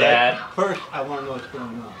handle it, Dad. First, I want to know what's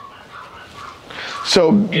going on.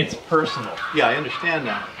 So it's personal. Yeah, I understand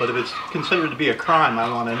that, but if it's considered to be a crime, I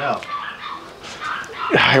want to know.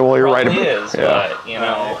 Well, you're right. It is, yeah. But you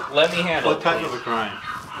know, let me handle it. What type please. of a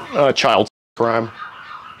crime? Child crime.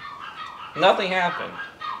 Nothing happened.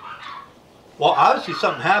 Well, obviously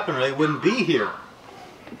something happened, or they wouldn't be here.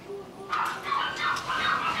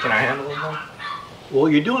 Can I handle it though? Well,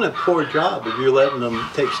 you're doing a poor job if you're letting them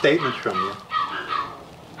take statements from you.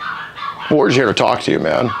 Well, we're just here to talk to you,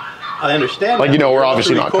 man. I understand. Like, that, you know, but we're you're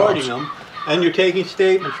obviously also not recording cops. them, and you're taking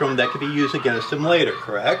statements from them that could be used against them later,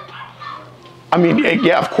 correct? I mean,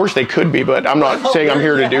 yeah, of course they could be, but I'm not saying I'm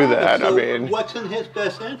here to do that. So I mean, what's in his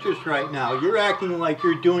best interest right now? You're acting like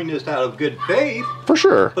you're doing this out of good faith. For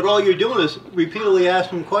sure. But all you're doing is repeatedly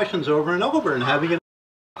asking questions over and over and having it.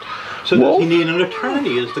 So does he need an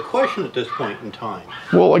attorney is the question at this point in time.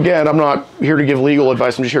 Well, again, I'm not here to give legal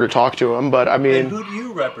advice. I'm just here to talk to him. But I mean, And who do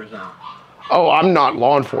you represent? Oh, I'm not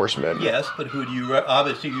law enforcement. Yes, but who do you?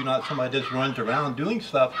 Obviously, you're not somebody that just runs around doing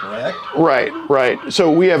stuff, correct? Right.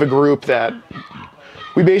 So we have a group that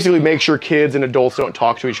we basically make sure kids and adults don't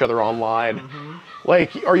talk to each other online. Mm-hmm.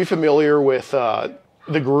 Like, are you familiar with the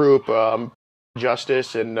group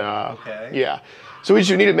Justice and? Okay. Yeah. So we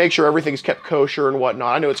just need to make sure everything's kept kosher and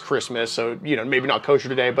whatnot. I know it's Christmas, so you know maybe not kosher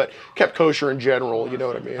today, but kept kosher in general. You know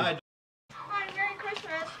what I mean? Hi, Merry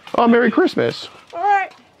Christmas. Oh, Merry Christmas. All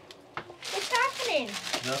right. What's happening?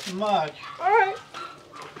 Nothing much. All right.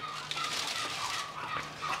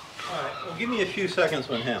 All right. Well, give me a few seconds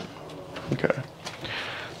with him. Okay.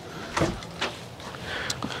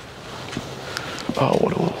 Oh,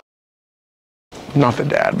 what a little. Not the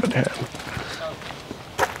dad, but him.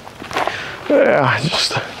 Yeah,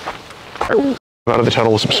 just out of the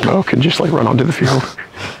tunnel with some smoke and just like run onto the field.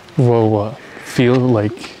 Whoa, feel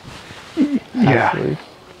like. Yeah.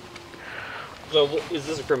 So, is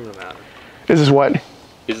this a criminal matter? Is this what?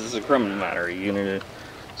 Is this a criminal matter? Are you going to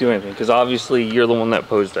do anything? Because obviously you're the one that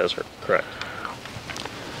posed as her, correct?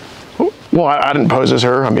 Well, I didn't pose as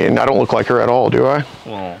her. I mean, I don't look like her at all, do I?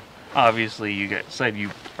 Well, obviously you guys said you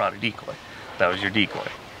brought a decoy. That was your decoy.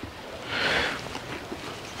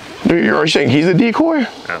 Are you saying he's the decoy?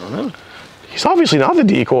 I don't know. He's obviously not the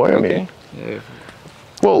decoy. I mean,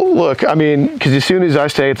 well, look, I mean, because as soon as I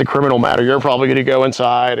say it's a criminal matter, you're probably going to go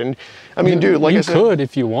inside, and I mean, dude, like you I said, could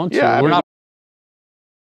if you want to. Yeah, We're not.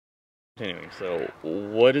 Continuing. So,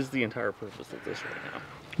 what is the entire purpose of this right now?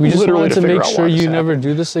 We just Literally wanted to to figure make out sure why this you never happened.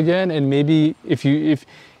 do this again, and maybe if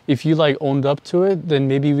you like owned up to it, then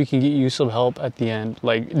maybe we can get you some help at the end.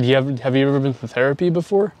 Like, have you ever been to therapy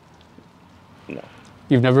before? No.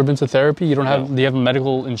 You've never been to therapy? You don't No. have? Do you have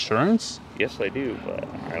medical insurance? Yes, I do, but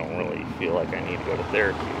I don't really feel like I need to go to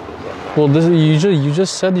therapy. Because I'm not. Well, you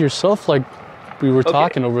just said yourself, like we were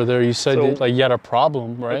talking over there. You said So- like you had a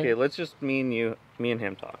problem, right? Okay, let's just me and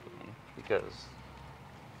him talk, because.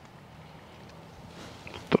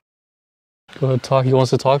 Go ahead, talk. He wants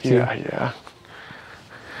to talk to you. yeah.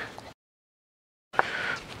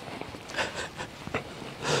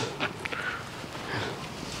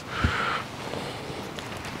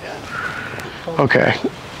 Okay.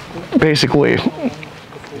 Basically,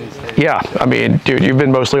 yeah. I mean, dude, you've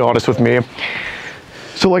been mostly honest with me.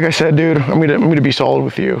 So, like I said, dude, I'm gonna be solid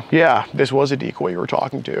with you. Yeah, this was a decoy you were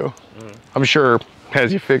talking to. I'm sure,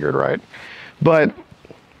 as you figured, right? But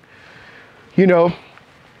you know,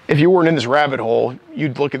 if you weren't in this rabbit hole,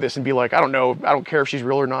 you'd look at this and be like, I don't know, I don't care if she's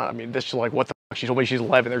real or not. I mean, this is like, what the fuck? She told me she's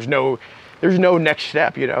 11. There's no next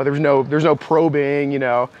step, you know. There's no probing, you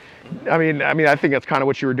know. I mean, I think that's kind of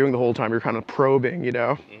what you were doing the whole time. You're kind of probing, you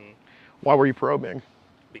know. Why were you probing?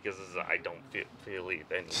 Because I don't believe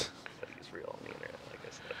anybody's real on the internet, like I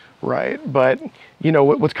said. Right, but you know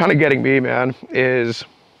what's kind of getting me, man, is.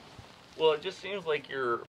 Well, it just seems like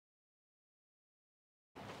you're.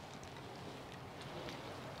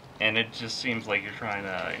 And it just seems like you're trying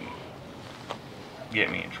to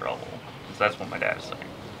get me in trouble. Because that's what my dad is saying.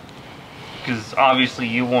 Because obviously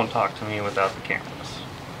you won't talk to me without the cameras.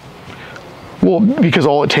 Well, because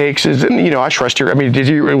all it takes is, you know, I trust your. I mean,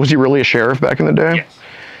 was he really a sheriff back in the day? Yes.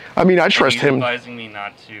 I mean, I trust he's him. Advising me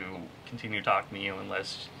not to continue talking to you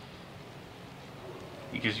unless.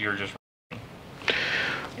 Because you're just.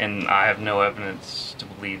 And I have no evidence to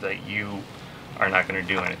believe that you are not going to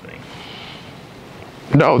do anything.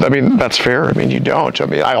 No, I mean, that's fair. I mean, you don't. I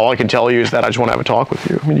mean, all I can tell you is that I just want to have a talk with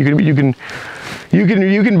you. I mean, you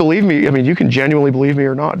can believe me. I mean, you can genuinely believe me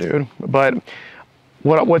or not, dude. But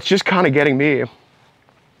what's just kind of getting me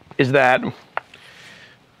is that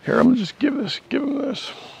here, I'm gonna just give him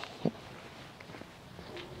this.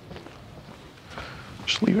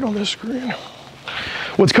 Just leave it on this screen.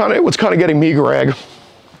 What's kind of getting me, Greg,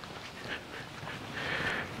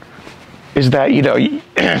 is that, you know,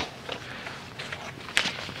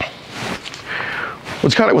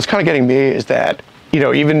 what's kind of getting me is that, you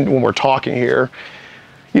know, even when we're talking here,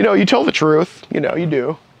 you know, you tell the truth, you know, you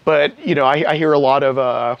do, but you know, I hear a lot of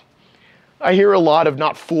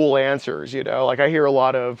not full answers, you know, like I hear a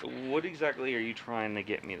lot of. What exactly are you trying to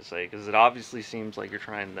get me to say? Because it obviously seems like you're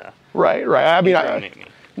trying to. Right. I mean, incriminate me.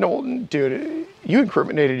 No, dude, you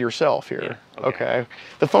incriminated yourself here. Yeah, okay.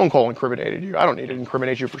 The phone call incriminated you. I don't need to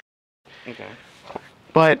incriminate you for. Okay.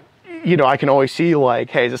 But you know, I can always see like,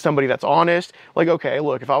 hey, is this somebody that's honest? Like, okay,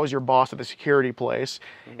 look, if I was your boss at the security place,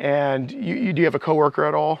 and you do you have a coworker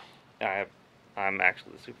at all? I'm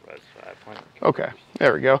actually the supervisor, so I have plenty. Okay,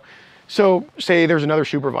 there we go. So say there's another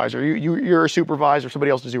supervisor. You're a supervisor, somebody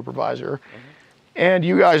else is a supervisor, and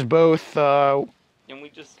you guys both. And we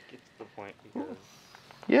just get to the point because.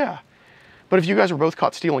 Yeah, but if you guys were both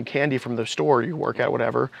caught stealing candy from the store you work at,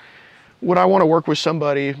 whatever. Would I want to work with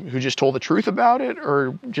somebody who just told the truth about it,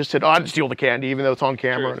 or just said, oh, I didn't steal the candy, even though it's on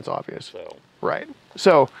camera and it's obvious? So. Right.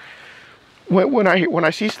 So when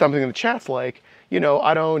I see something in the chat's like, you know,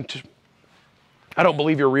 I don't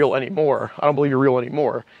believe you're real anymore. I don't believe you're real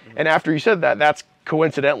anymore. And after you said that, that's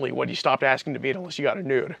coincidentally when you stopped asking to meet unless you got a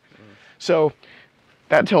nude. So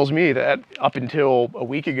that tells me that up until a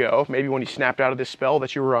week ago, maybe when you snapped out of this spell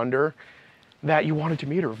that you were under, that you wanted to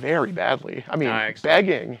meet her very badly. I mean,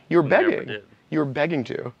 begging. You were begging. You were begging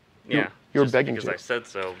to. Yeah. You were begging to. Because I said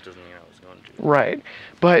so doesn't mean I was going to. Right.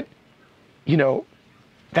 But, you know,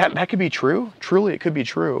 that could be true. Truly, it could be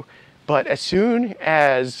true. But as soon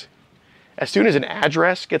as an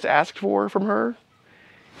address gets asked for from her.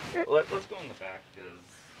 Let's go in the back,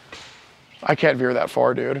 because. I can't veer that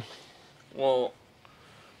far, dude. Well,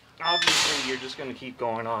 obviously, you're just going to keep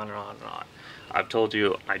going on and on and on. I've told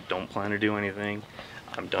you I don't plan to do anything.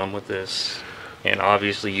 I'm done with this. And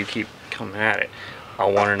obviously you keep coming at it. I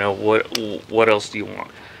want to know what else do you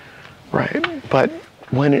want? Right. But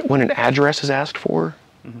when an address is asked for,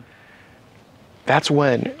 that's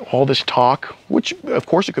when all this talk, which of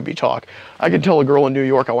course it could be talk. I can tell a girl in New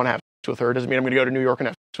York I want to have sex with her. Doesn't mean I'm going to go to New York and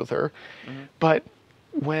have sex with her. But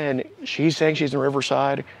when she's saying she's in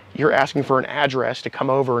Riverside, you're asking for an address to come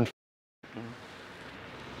over and.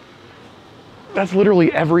 That's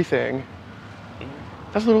literally everything.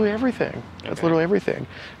 That's literally everything. That's literally everything.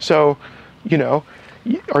 So, you know,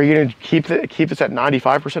 are you going to keep this at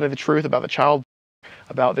 95% of the truth about the child,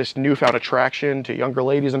 about this newfound attraction to younger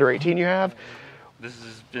ladies under 18 you have? This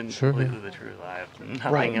has been completely the truth. I have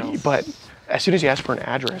nothing else. But as soon as you ask for an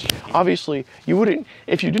address, obviously you wouldn't,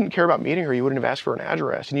 if you didn't care about meeting her, you wouldn't have asked for an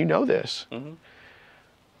address, and you know this.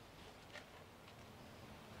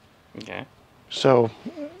 Okay. So,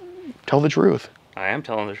 tell the truth. I am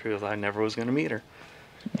telling the truth. I never was going to meet her.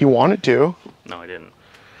 You wanted to. No, I didn't.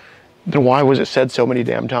 Then why was it said so many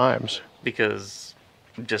damn times? Because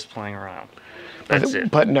just playing around. That's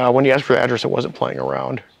it. But no, when you asked for the address, it wasn't playing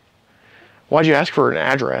around. Why'd you ask for an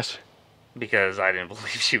address? Because I didn't believe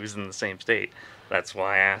she was in the same state. That's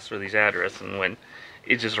why I asked for these addresses. And when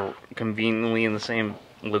it's just conveniently in the same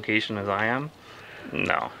location as I am,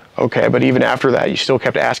 no. Okay, but even after that, you still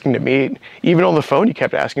kept asking to meet. Even on the phone, you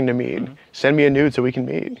kept asking to meet. Send me a nude so we can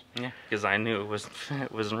meet. Yeah, because I knew it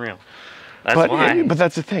wasn't real. That's but, why. But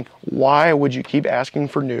that's the thing. Why would you keep asking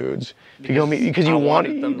for nudes to go meet? Because you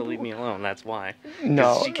wanted them to leave me alone. That's why.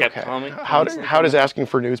 No. She kept okay. calling. How does asking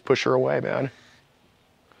for nudes push her away, man?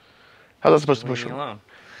 How's that supposed to push her alone?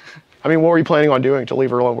 I mean, what were you planning on doing to leave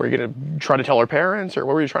her alone? Were you going to try to tell her parents, or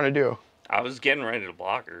what were you trying to do? I was getting ready to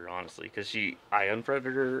block her, honestly, because I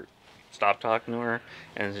unfriended her, stopped talking to her,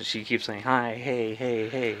 and she keeps saying, hi, hey, hey,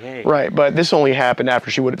 hey, hey. Right, but this only happened after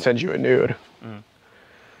she wouldn't send you a nude.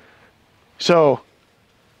 So,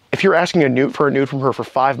 if you're asking for a nude from her for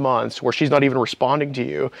 5 months, where she's not even responding to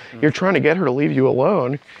you, you're trying to get her to leave you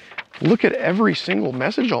alone. Look at every single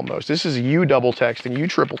message almost. This is you double texting, you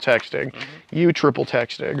triple texting, you triple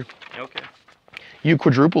texting. Okay. You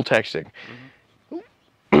quadruple texting.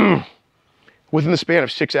 Within the span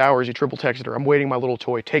of 6 hours, you triple texted her. I'm waiting my little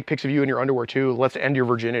toy. Take pics of you in your underwear too. Let's end your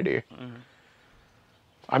virginity.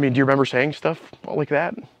 I mean, do you remember saying stuff like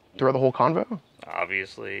that throughout the whole convo?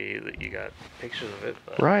 Obviously, that you got pictures of it.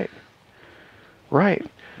 But... Right. Right.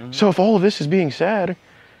 So if all of this is being said,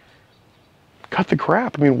 cut the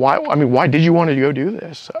crap. I mean, why did you want to go do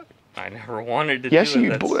this? I never wanted to yes, do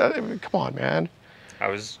it. Come on, man. I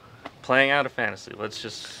was playing out a fantasy.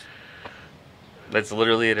 That's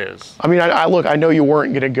literally it is. I mean, I know you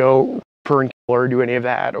weren't going to go her and kill her or do any of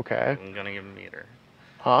that, okay? I'm going to give him a meter.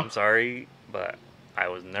 Huh? I'm sorry, but I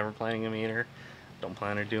was never planning a meter. Don't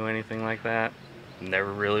plan to do anything like that.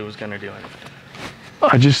 Never really was going to do anything.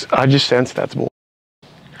 I just sense that's bull.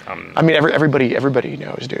 I mean, everybody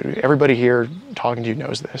knows, dude. Everybody here talking to you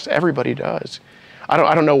knows this. Everybody does.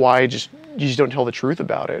 I don't know why you just don't tell the truth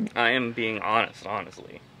about it. I am being honest,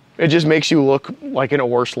 honestly. It just makes you look like in a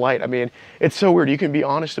worse light. I mean, it's so weird. You can be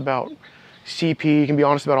honest about CP, you can be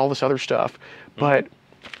honest about all this other stuff, but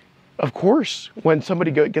of course, when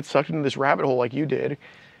somebody gets sucked into this rabbit hole like you did,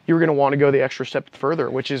 you're going to want to go the extra step further,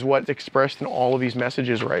 which is what's expressed in all of these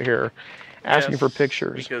messages right here, asking for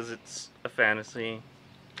pictures. Because it's a fantasy.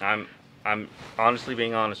 I'm honestly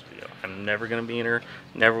being honest with you. I'm never going to meet her.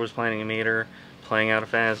 Never was planning to meet her. Playing out a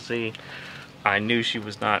fantasy. I knew she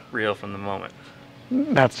was not real from the moment.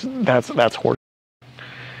 That's horrible.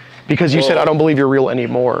 Because you said I don't believe you're real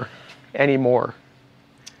anymore. Okay.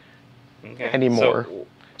 Anymore.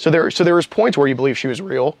 So there was points where you believed she was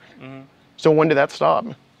real. So when did that stop?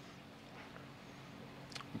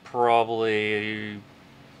 Probably a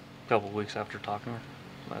couple of weeks after talking to her.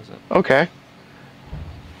 That's it. Okay.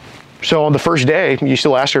 So on the first day, you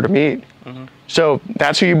still asked her to meet. So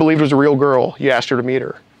that's who you believed was a real girl. You asked her to meet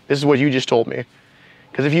her. This is what you just told me.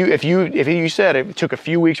 Because if you said it took a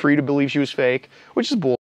few weeks for you to believe she was fake, which is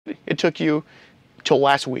bull. It took you till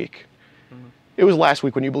last week. It was last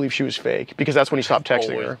week when you believed she was fake, because that's when you stopped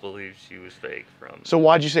texting her. I always believed she was fake from. So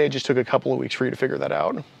why'd you say it just took a couple of weeks for you to figure that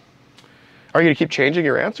out? Are you gonna keep changing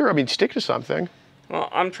your answer? I mean, stick to something. Well,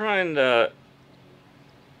 I'm trying to.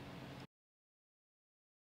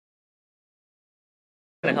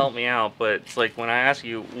 To help me out, but it's like when I ask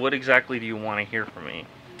you, what exactly do you want to hear from me?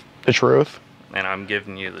 The truth. And I'm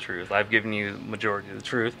giving you the truth. I've given you the majority of the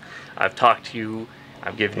truth. I've talked to you.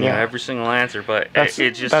 I've given you every single answer, but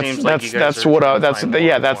it just seems like you guys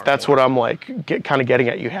that's what I'm like kind of getting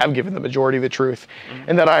at. You have given the majority of the truth,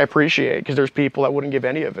 and that I appreciate, because there's people that wouldn't give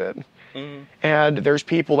any of it, and there's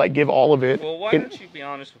people that give all of it. Well, why don't you be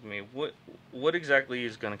honest with me? What exactly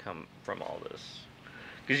is going to come from all this?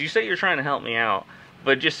 Because you say you're trying to help me out,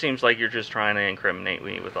 but it just seems like you're just trying to incriminate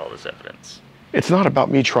me with all this evidence. It's not about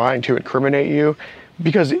me trying to incriminate you,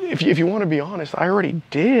 because if you want to be honest, I already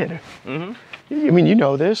did. I mean, you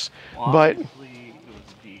know this, but It was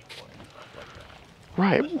deep and stuff like that.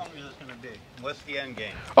 right. Which one is this going to be? What's the end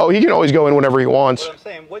game? Oh, he can always go in whenever he wants. What I'm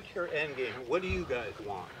saying, what's your end game? What do you guys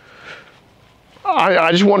want?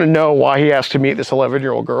 I just want to know why he asked to meet this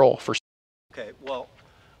 11-year-old girl for. Okay, well,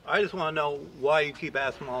 I just want to know why you keep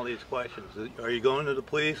asking all these questions. Are you going to the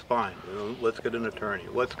police? Fine. Let's get an attorney.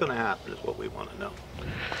 What's going to happen is what we want to know.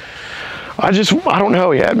 I don't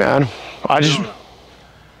know yet, man.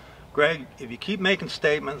 Greg, if you keep making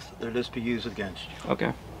statements, they'll just be used against you.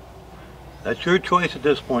 Okay. That's your choice at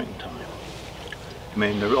this point in time. I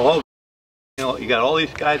mean, they're all, you got all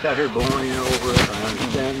these guys out here bullying you over it. I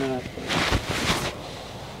understand that.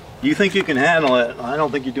 You think you can handle it. I don't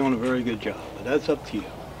think you're doing a very good job, but that's up to you.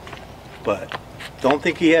 But don't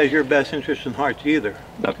think he has your best interest in heart either.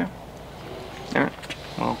 Okay. All right.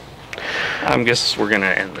 Well, I guess we're going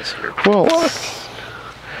to end this here. Well,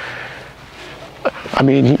 I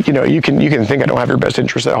mean, you can think I don't have your best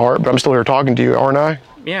interest at heart, but I'm still here talking to you, aren't I?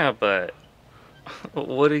 Yeah, but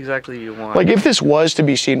what exactly do you want? Like, if this was to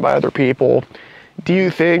be seen by other people, what do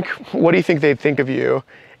you think they'd think of you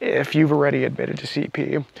if you've already admitted to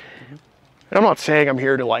CP? and I'm not saying I'm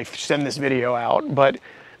here to like send this video out, but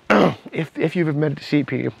if you've admitted to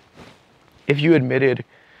CP, if you admitted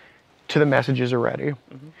to the messages already,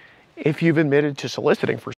 if you've admitted to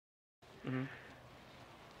soliciting for,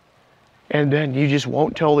 and then you just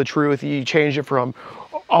won't tell the truth, you change it from,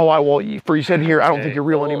 oh, you said here, I don't think you're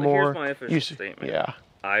real anymore. Here's my official statement. Yeah.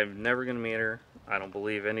 I'm never gonna meet her. I don't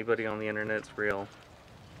believe anybody on the internet's real.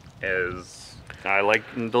 As I like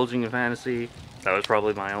indulging in fantasy, that was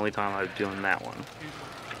probably my only time I was doing that one.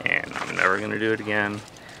 And I'm never gonna do it again.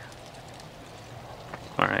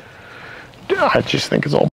 Alright. I just think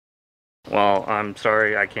it's all. Well, I'm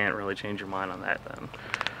sorry, I can't really change your mind on that then.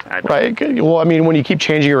 Right. Well, I mean, when you keep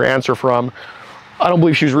changing your answer from, I don't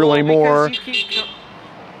believe she was real anymore.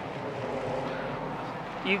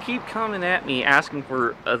 You keep coming at me asking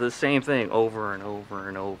for the same thing over and over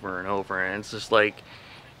and over and over, and it's just like,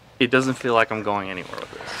 it doesn't feel like I'm going anywhere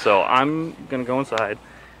with this. So I'm gonna go inside.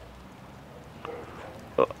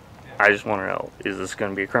 I just want to know, is this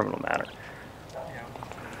gonna be a criminal matter?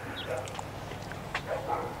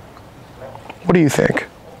 What do you think?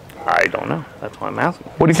 I don't know. That's why I'm asking.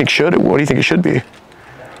 What do you think it should be?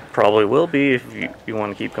 Probably will be if you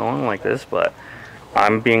want to keep going like this, but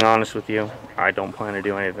I'm being honest with you. I don't plan to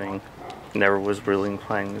do anything. Never was really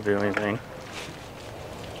planning to do anything.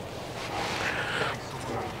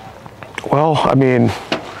 Well, I mean,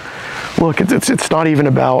 look, it's not even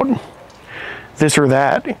about this or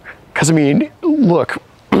that. Because, I mean, look,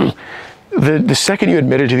 the second you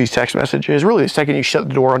admitted to these text messages, really the second you shut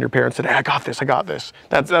the door on your parents and said, hey, I got this.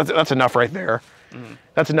 That's enough right there.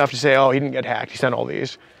 That's enough to say, oh, he didn't get hacked. He sent all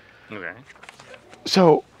these. Okay.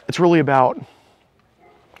 So it's really about,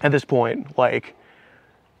 at this point, like,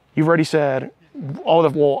 you've already said,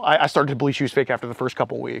 I started to believe she was fake after the first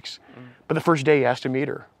couple weeks. But the first day you asked to meet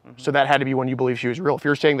her. So that had to be when you believed she was real. If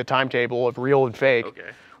you're saying the timetable of real and fake, it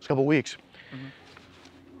was a couple weeks.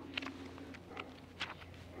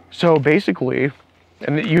 So basically,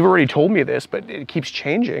 and you've already told me this, but it keeps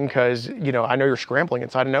changing because, you know, I know you're scrambling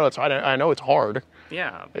inside. I know it's hard.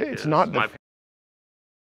 Yeah. It's not.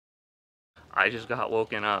 I just got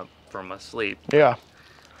woken up from my sleep. Yeah.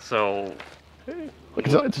 So.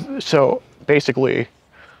 So basically,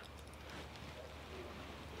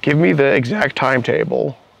 give me the exact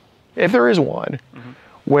timetable, if there is one,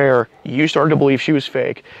 where you started to believe she was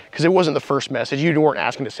fake, because it wasn't the first message. You weren't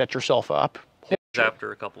asking to set yourself up.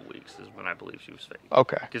 After a couple weeks is when I believe she was fake.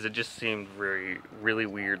 Okay. Because it just seemed really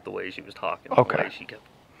weird the way she was talking. Okay. The way she kept,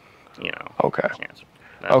 you know. Okay. Answering.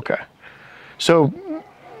 Okay. So,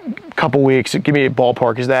 a couple weeks. Give me a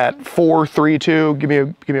ballpark. Is that 4, 3, 2? Give me a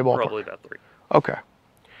ballpark. Probably about 3. Okay.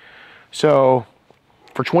 So,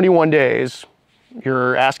 for 21 days,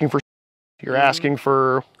 you're asking for. You're asking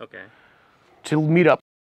for. Okay. To meet up.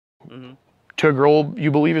 To a girl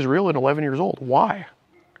you believe is real and 11 years old. Why?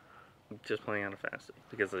 Just playing on a fantasy,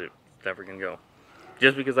 because it's never gonna go.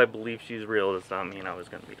 Just because I believe she's real does not mean I was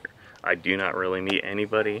gonna meet her. I do not really meet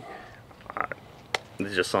anybody.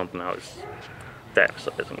 It's just something I was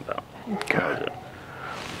fantasizing about. Okay.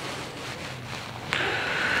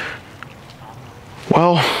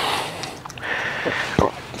 Well,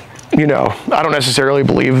 you know, I don't necessarily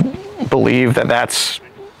believe that that's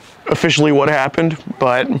officially what happened,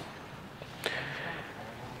 but if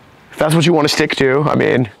that's what you want to stick to, I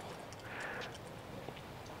mean.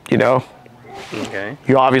 You know, okay.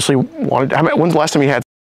 You obviously wanted. When's the last time you had?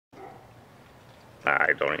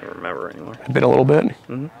 I don't even remember anymore. It's been a little bit.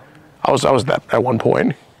 I was that at one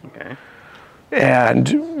point. Okay. And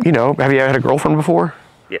you know, have you had a girlfriend before?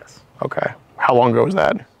 Yes. Okay. How long ago was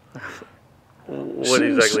that? What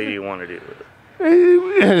exactly do you want to do with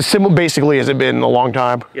it? Basically, has it been a long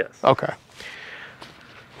time? Yes. Okay.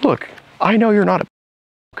 Look, I know you're not a.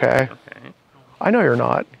 Okay. Okay. I know you're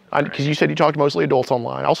not. Because you said you talked to mostly adults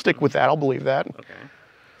online. I'll stick with that. I'll believe that. Okay.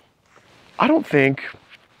 I don't think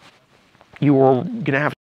you were gonna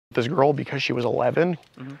have this girl because she was 11.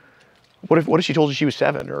 What if she told you she was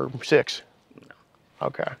 7 or 6? No.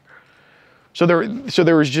 Okay. So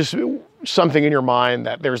there was just something in your mind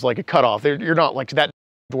that there's like a cutoff. You're not like that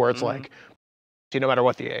where it's like, no matter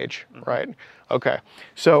what the age, right? Okay.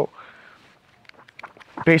 So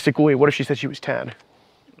basically, what if she said she was 10?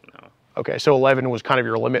 Okay, so 11 was kind of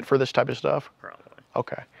your limit for this type of stuff? Probably.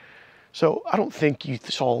 Okay. So I don't think you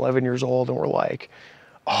saw 11 years old and were like,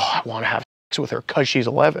 oh, I want to have sex with her because she's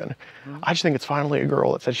 11. I just think it's finally a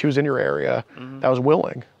girl that said she was in your area that was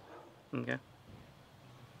willing. Okay.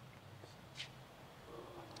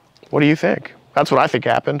 What do you think? That's what I think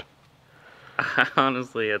happened.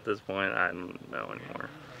 Honestly, at this point, I don't know anymore.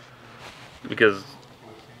 Because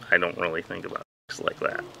I don't really think about sex like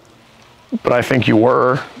that. But I think you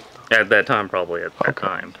were. At that time, probably at that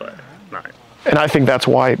time, but not. And I think that's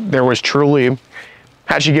why there was truly,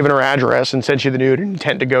 had she given her address and sent you the nude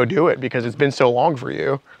intent to go do it because it's been so long for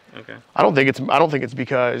you. Okay. I don't think it's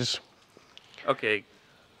because. Okay.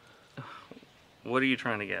 What are you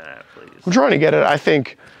trying to get at, please? I'm trying to get it. I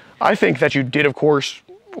think that you did, of course,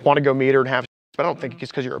 want to go meet her and have, but I don't think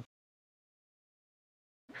it's because you're.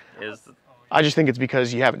 I just think it's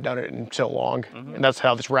because you haven't done it in so long, and that's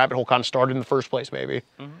how this rabbit hole kind of started in the first place. Maybe.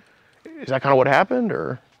 Is that kind of what happened,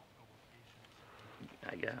 or?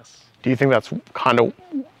 I guess. Do you think that's kind of?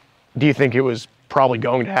 Do you think it was probably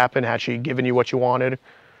going to happen had she given you what you wanted?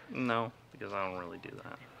 No, because I don't really do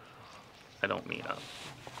that. I don't meet up.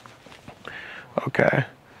 Okay,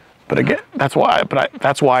 but again, that's why.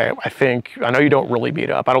 That's why I think I know you don't really meet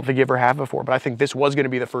up. I don't think you ever have before, but I think this was going to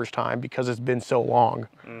be the first time because it's been so long.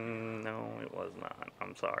 No, it was not.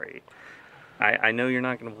 I'm sorry. I know you're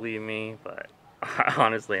not going to believe me, but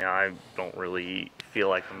honestly, I don't really feel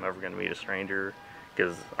like I'm ever going to meet a stranger.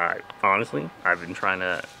 Because I've been trying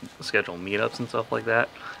to schedule meetups and stuff like that.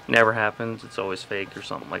 Never happens. It's always fake or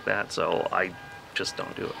something like that. So I just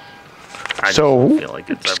don't do it. I so just feel like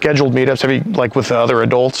it's scheduled meetups. Have you like with the other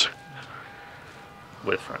adults?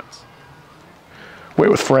 With friends. Wait,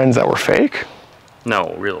 with friends that were fake?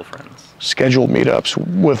 No, real friends. Scheduled meetups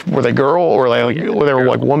were they girl or like they were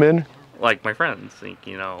like woman? Like my friends,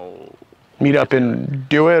 you know. Meet up and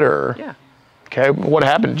do it or? Yeah. Okay. What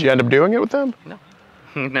happened? Did you end up doing it with them? No.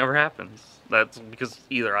 It never happens. That's because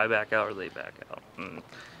either I back out or they back out. And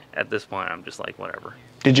at this point, I'm just like, whatever.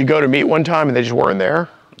 Did you go to meet one time and they just weren't there?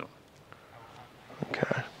 No.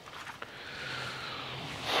 Okay.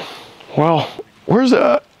 Well, where's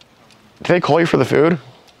did they call you for the food?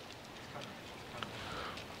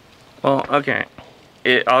 Well, okay.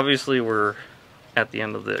 Obviously, we're at the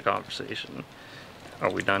end of the conversation.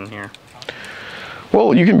 Are we done here?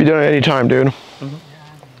 Well, you can be done at any time, dude.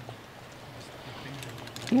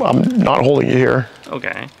 I'm not holding you here.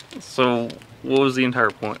 Okay. So, what was the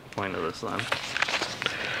entire point of this then?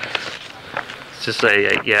 Just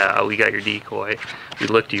say, yeah, we got your decoy. We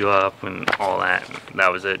looked you up and all that.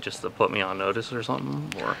 That was it, just to put me on notice or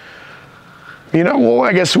something, or? You know, well,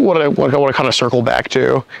 I guess what I want to kind of circle back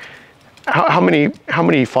to. How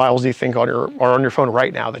many files do you think are on your phone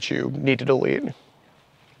right now that you need to delete?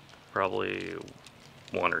 Probably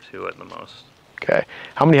 1 or 2 at the most. Okay.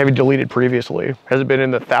 How many have you deleted previously? Has it been in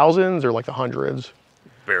the thousands or like the hundreds?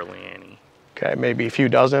 Barely any. Okay, maybe a few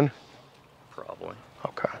dozen? Probably.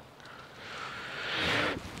 Okay.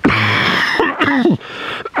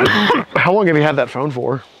 How long have you had that phone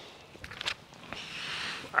for?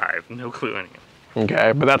 I have no clue anymore.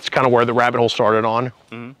 Okay, but that's kind of where the rabbit hole started on?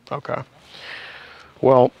 Okay.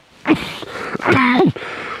 Well,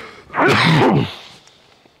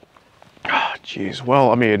 jeez,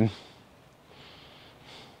 well, I mean,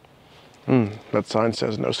 that sign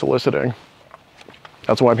says no soliciting.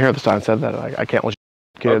 That's why I'm here. The sign said that I can't let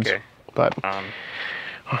kids. Okay. But,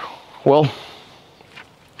 well,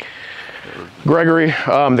 Gregory,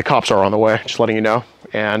 the cops are on the way, just letting you know.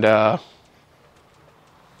 And,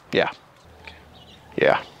 yeah.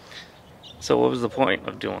 Yeah. So what was the point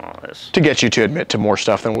of doing all this? To get you to admit to more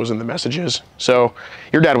stuff than was in the messages. So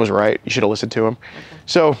your dad was right. You should have listened to him. Okay.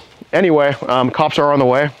 So anyway, cops are on the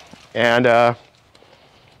way. And, yeah,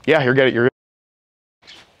 you're getting your.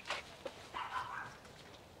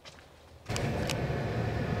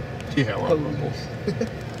 Yeah, well,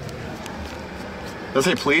 does it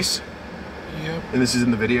say police? Yep. And this is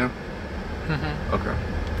in the video? Mm-hmm. Okay.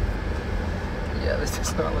 Yeah, this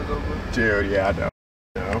does not look over. Dude, yeah, I know.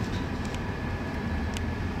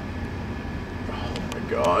 Oh my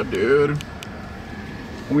god, dude.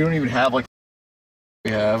 We don't even have like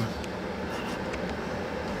we have.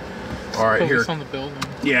 Alright, here. On the building.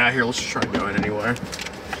 Yeah, here, let's just try to go in anyway.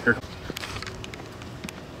 Here.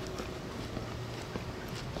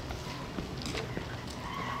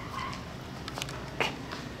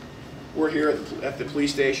 We're here at the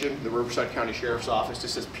police station, the Riverside County Sheriff's Office.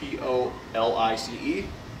 This says POLICE.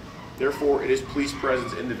 Therefore, it is police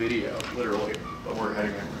presence in the video, literally. But we're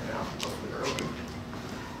heading in right now. Hopefully they're open.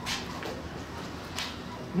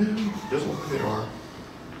 No, doesn't look like they are.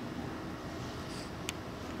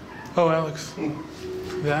 Oh, Alex.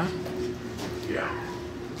 That? Yeah.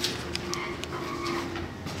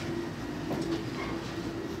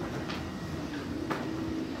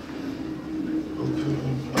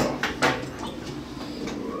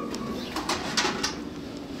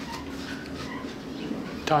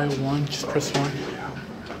 Dial 1, just press 1.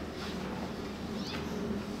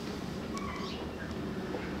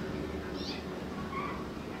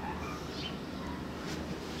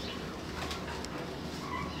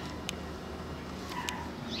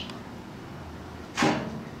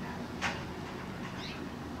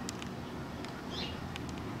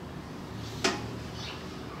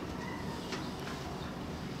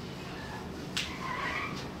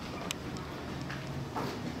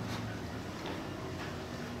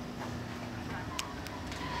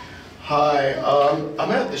 Hi,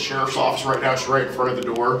 I'm at the sheriff's office right now, it's right in front of the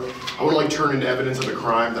door. I would like to turn into evidence of the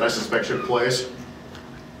crime that I suspect took place.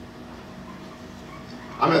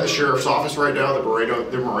 I'm at the sheriff's office right now,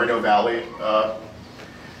 the Moreno Valley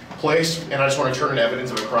place, and I just want to turn in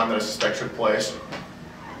evidence of a crime that I suspect took place.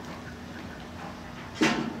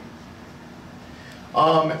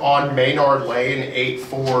 On Maynard Lane,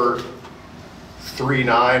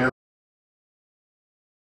 8439.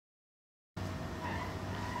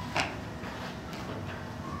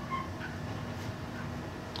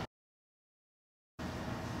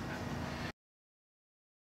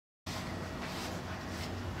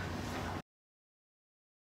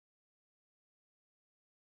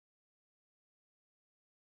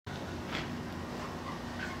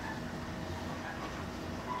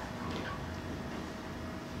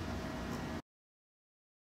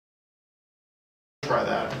 Try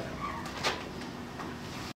that.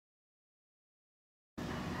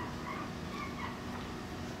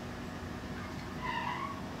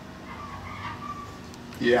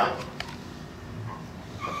 Yeah.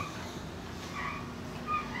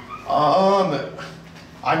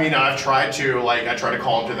 I mean, I've tried to, I tried to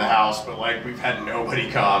call him to the house, but, we've had nobody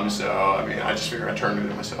come, so, I mean, I just figured I'd turn it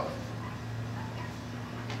in myself.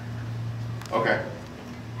 Okay.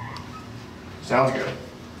 Sounds good.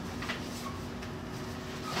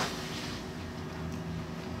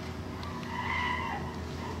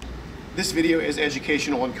 This video is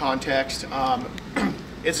educational in context.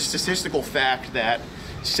 It's a statistical fact that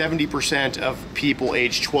 70% of people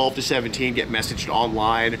aged 12 to 17 get messaged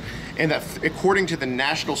online, and that according to the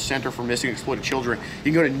National Center for Missing and Exploited Children,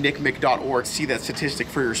 you can go to nicmic.org, see that statistic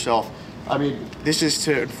for yourself. I mean, this is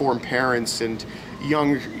to inform parents and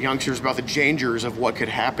youngsters about the dangers of what could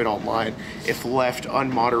happen online if left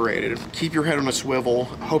unmoderated. Keep your head on a swivel.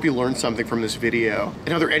 Hope you learned something from this video.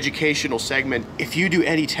 Another educational segment: if you do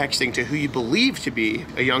any texting to who you believe to be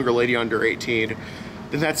a younger lady under 18,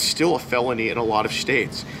 then that's still a felony in a lot of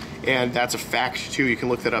states. And that's a fact too, you can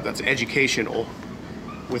look that up. That's educational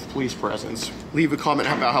with police presence. Leave a comment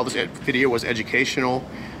about how this video was educational.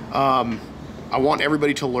 I want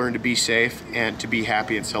everybody to learn to be safe and to be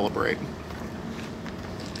happy and celebrate.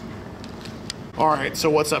 All right, so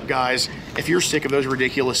what's up, guys? If you're sick of those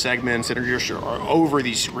ridiculous segments and are over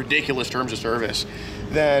these ridiculous terms of service,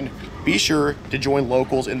 then be sure to join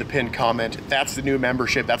Locals in the pinned comment. That's the new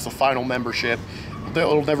membership. That's the final membership.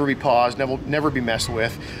 It'll never be paused, never be messed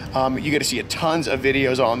with. You get to see tons of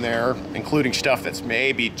videos on there, including stuff that's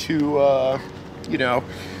maybe too,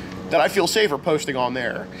 that I feel safer posting on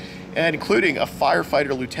there. And including a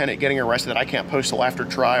firefighter lieutenant getting arrested that I can't post till after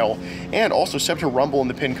trial, and also sub to Rumble in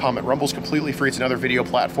the pinned comment. Rumble's completely free. It's another video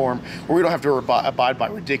platform where we don't have to abide by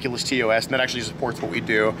ridiculous TOS, and that actually supports what we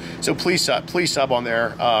do. So please sub on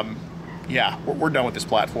there. Yeah, we're done with this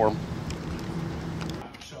platform.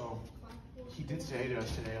 So he did say to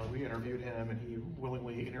us today, we interviewed him, and he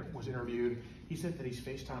willingly was interviewed. He said that he's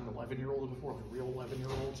FaceTimed 11-year-olds before, real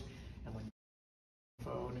 11-year-olds, and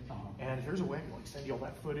phone, and there's a way to send you all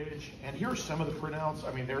that footage. And here are some of the printouts.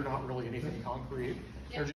 I mean, they're not really anything concrete.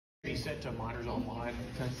 They're just being sent to minors online.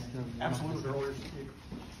 Absolutely, girls.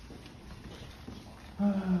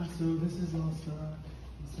 So this is also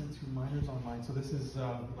sent to minors online. So this is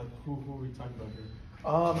who are we talking about here?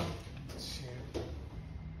 Let's see.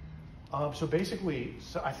 So basically,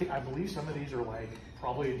 I believe some of these are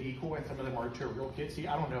probably a decoy, and some of them are to real kids. See,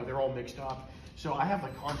 I don't know. They're all mixed up. So I have the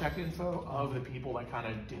contact info of the people that kind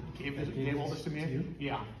of gave all this to me.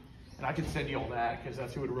 Yeah, and I can send you all that because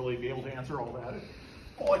that's who would really be able to answer all that.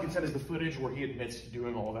 All I can send is the footage where he admits to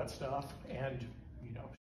doing all that stuff, and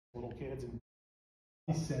little kids. And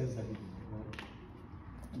he says that he did.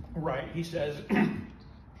 Right. He says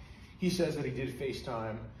that he did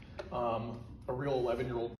FaceTime a real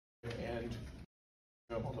 11-year-old and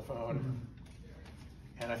on the phone,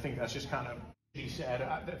 and I think that's just kind of. He said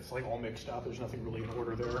that's all mixed up. There's nothing really in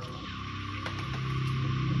order there.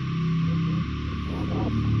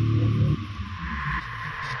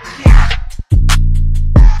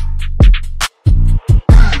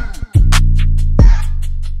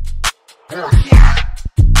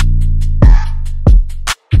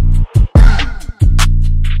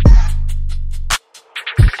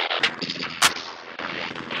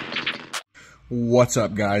 What's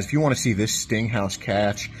up, guys? If you want to see this Stinghouse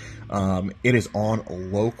catch, it is on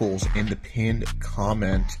Locals in the pinned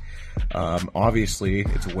comment. Obviously,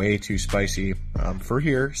 it's way too spicy for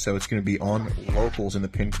here, so it's going to be on locals in the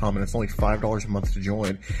pinned comment. It's only $5 a month to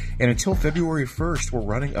join. And until February 1st, we're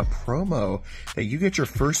running a promo that you get your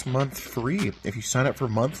first month free if you sign up for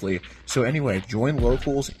monthly. So anyway, join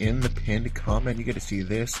locals in the pinned comment. You get to see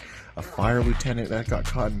this, a fire lieutenant that got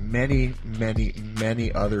caught, many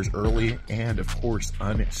others early, and of course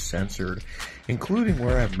uncensored, including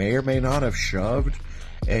where I may or may not have shoved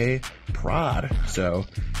a prod. So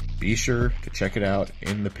be sure to check it out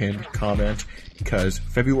in the pinned comment, because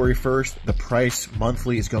February 1st, the price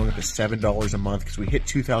monthly is going up to $7 a month because we hit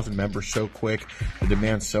 2,000 members so quick, the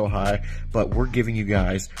demand's so high, but we're giving you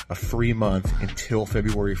guys a free month until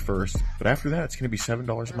February 1st. But after that, it's going to be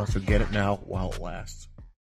 $7 a month, so get it now while it lasts.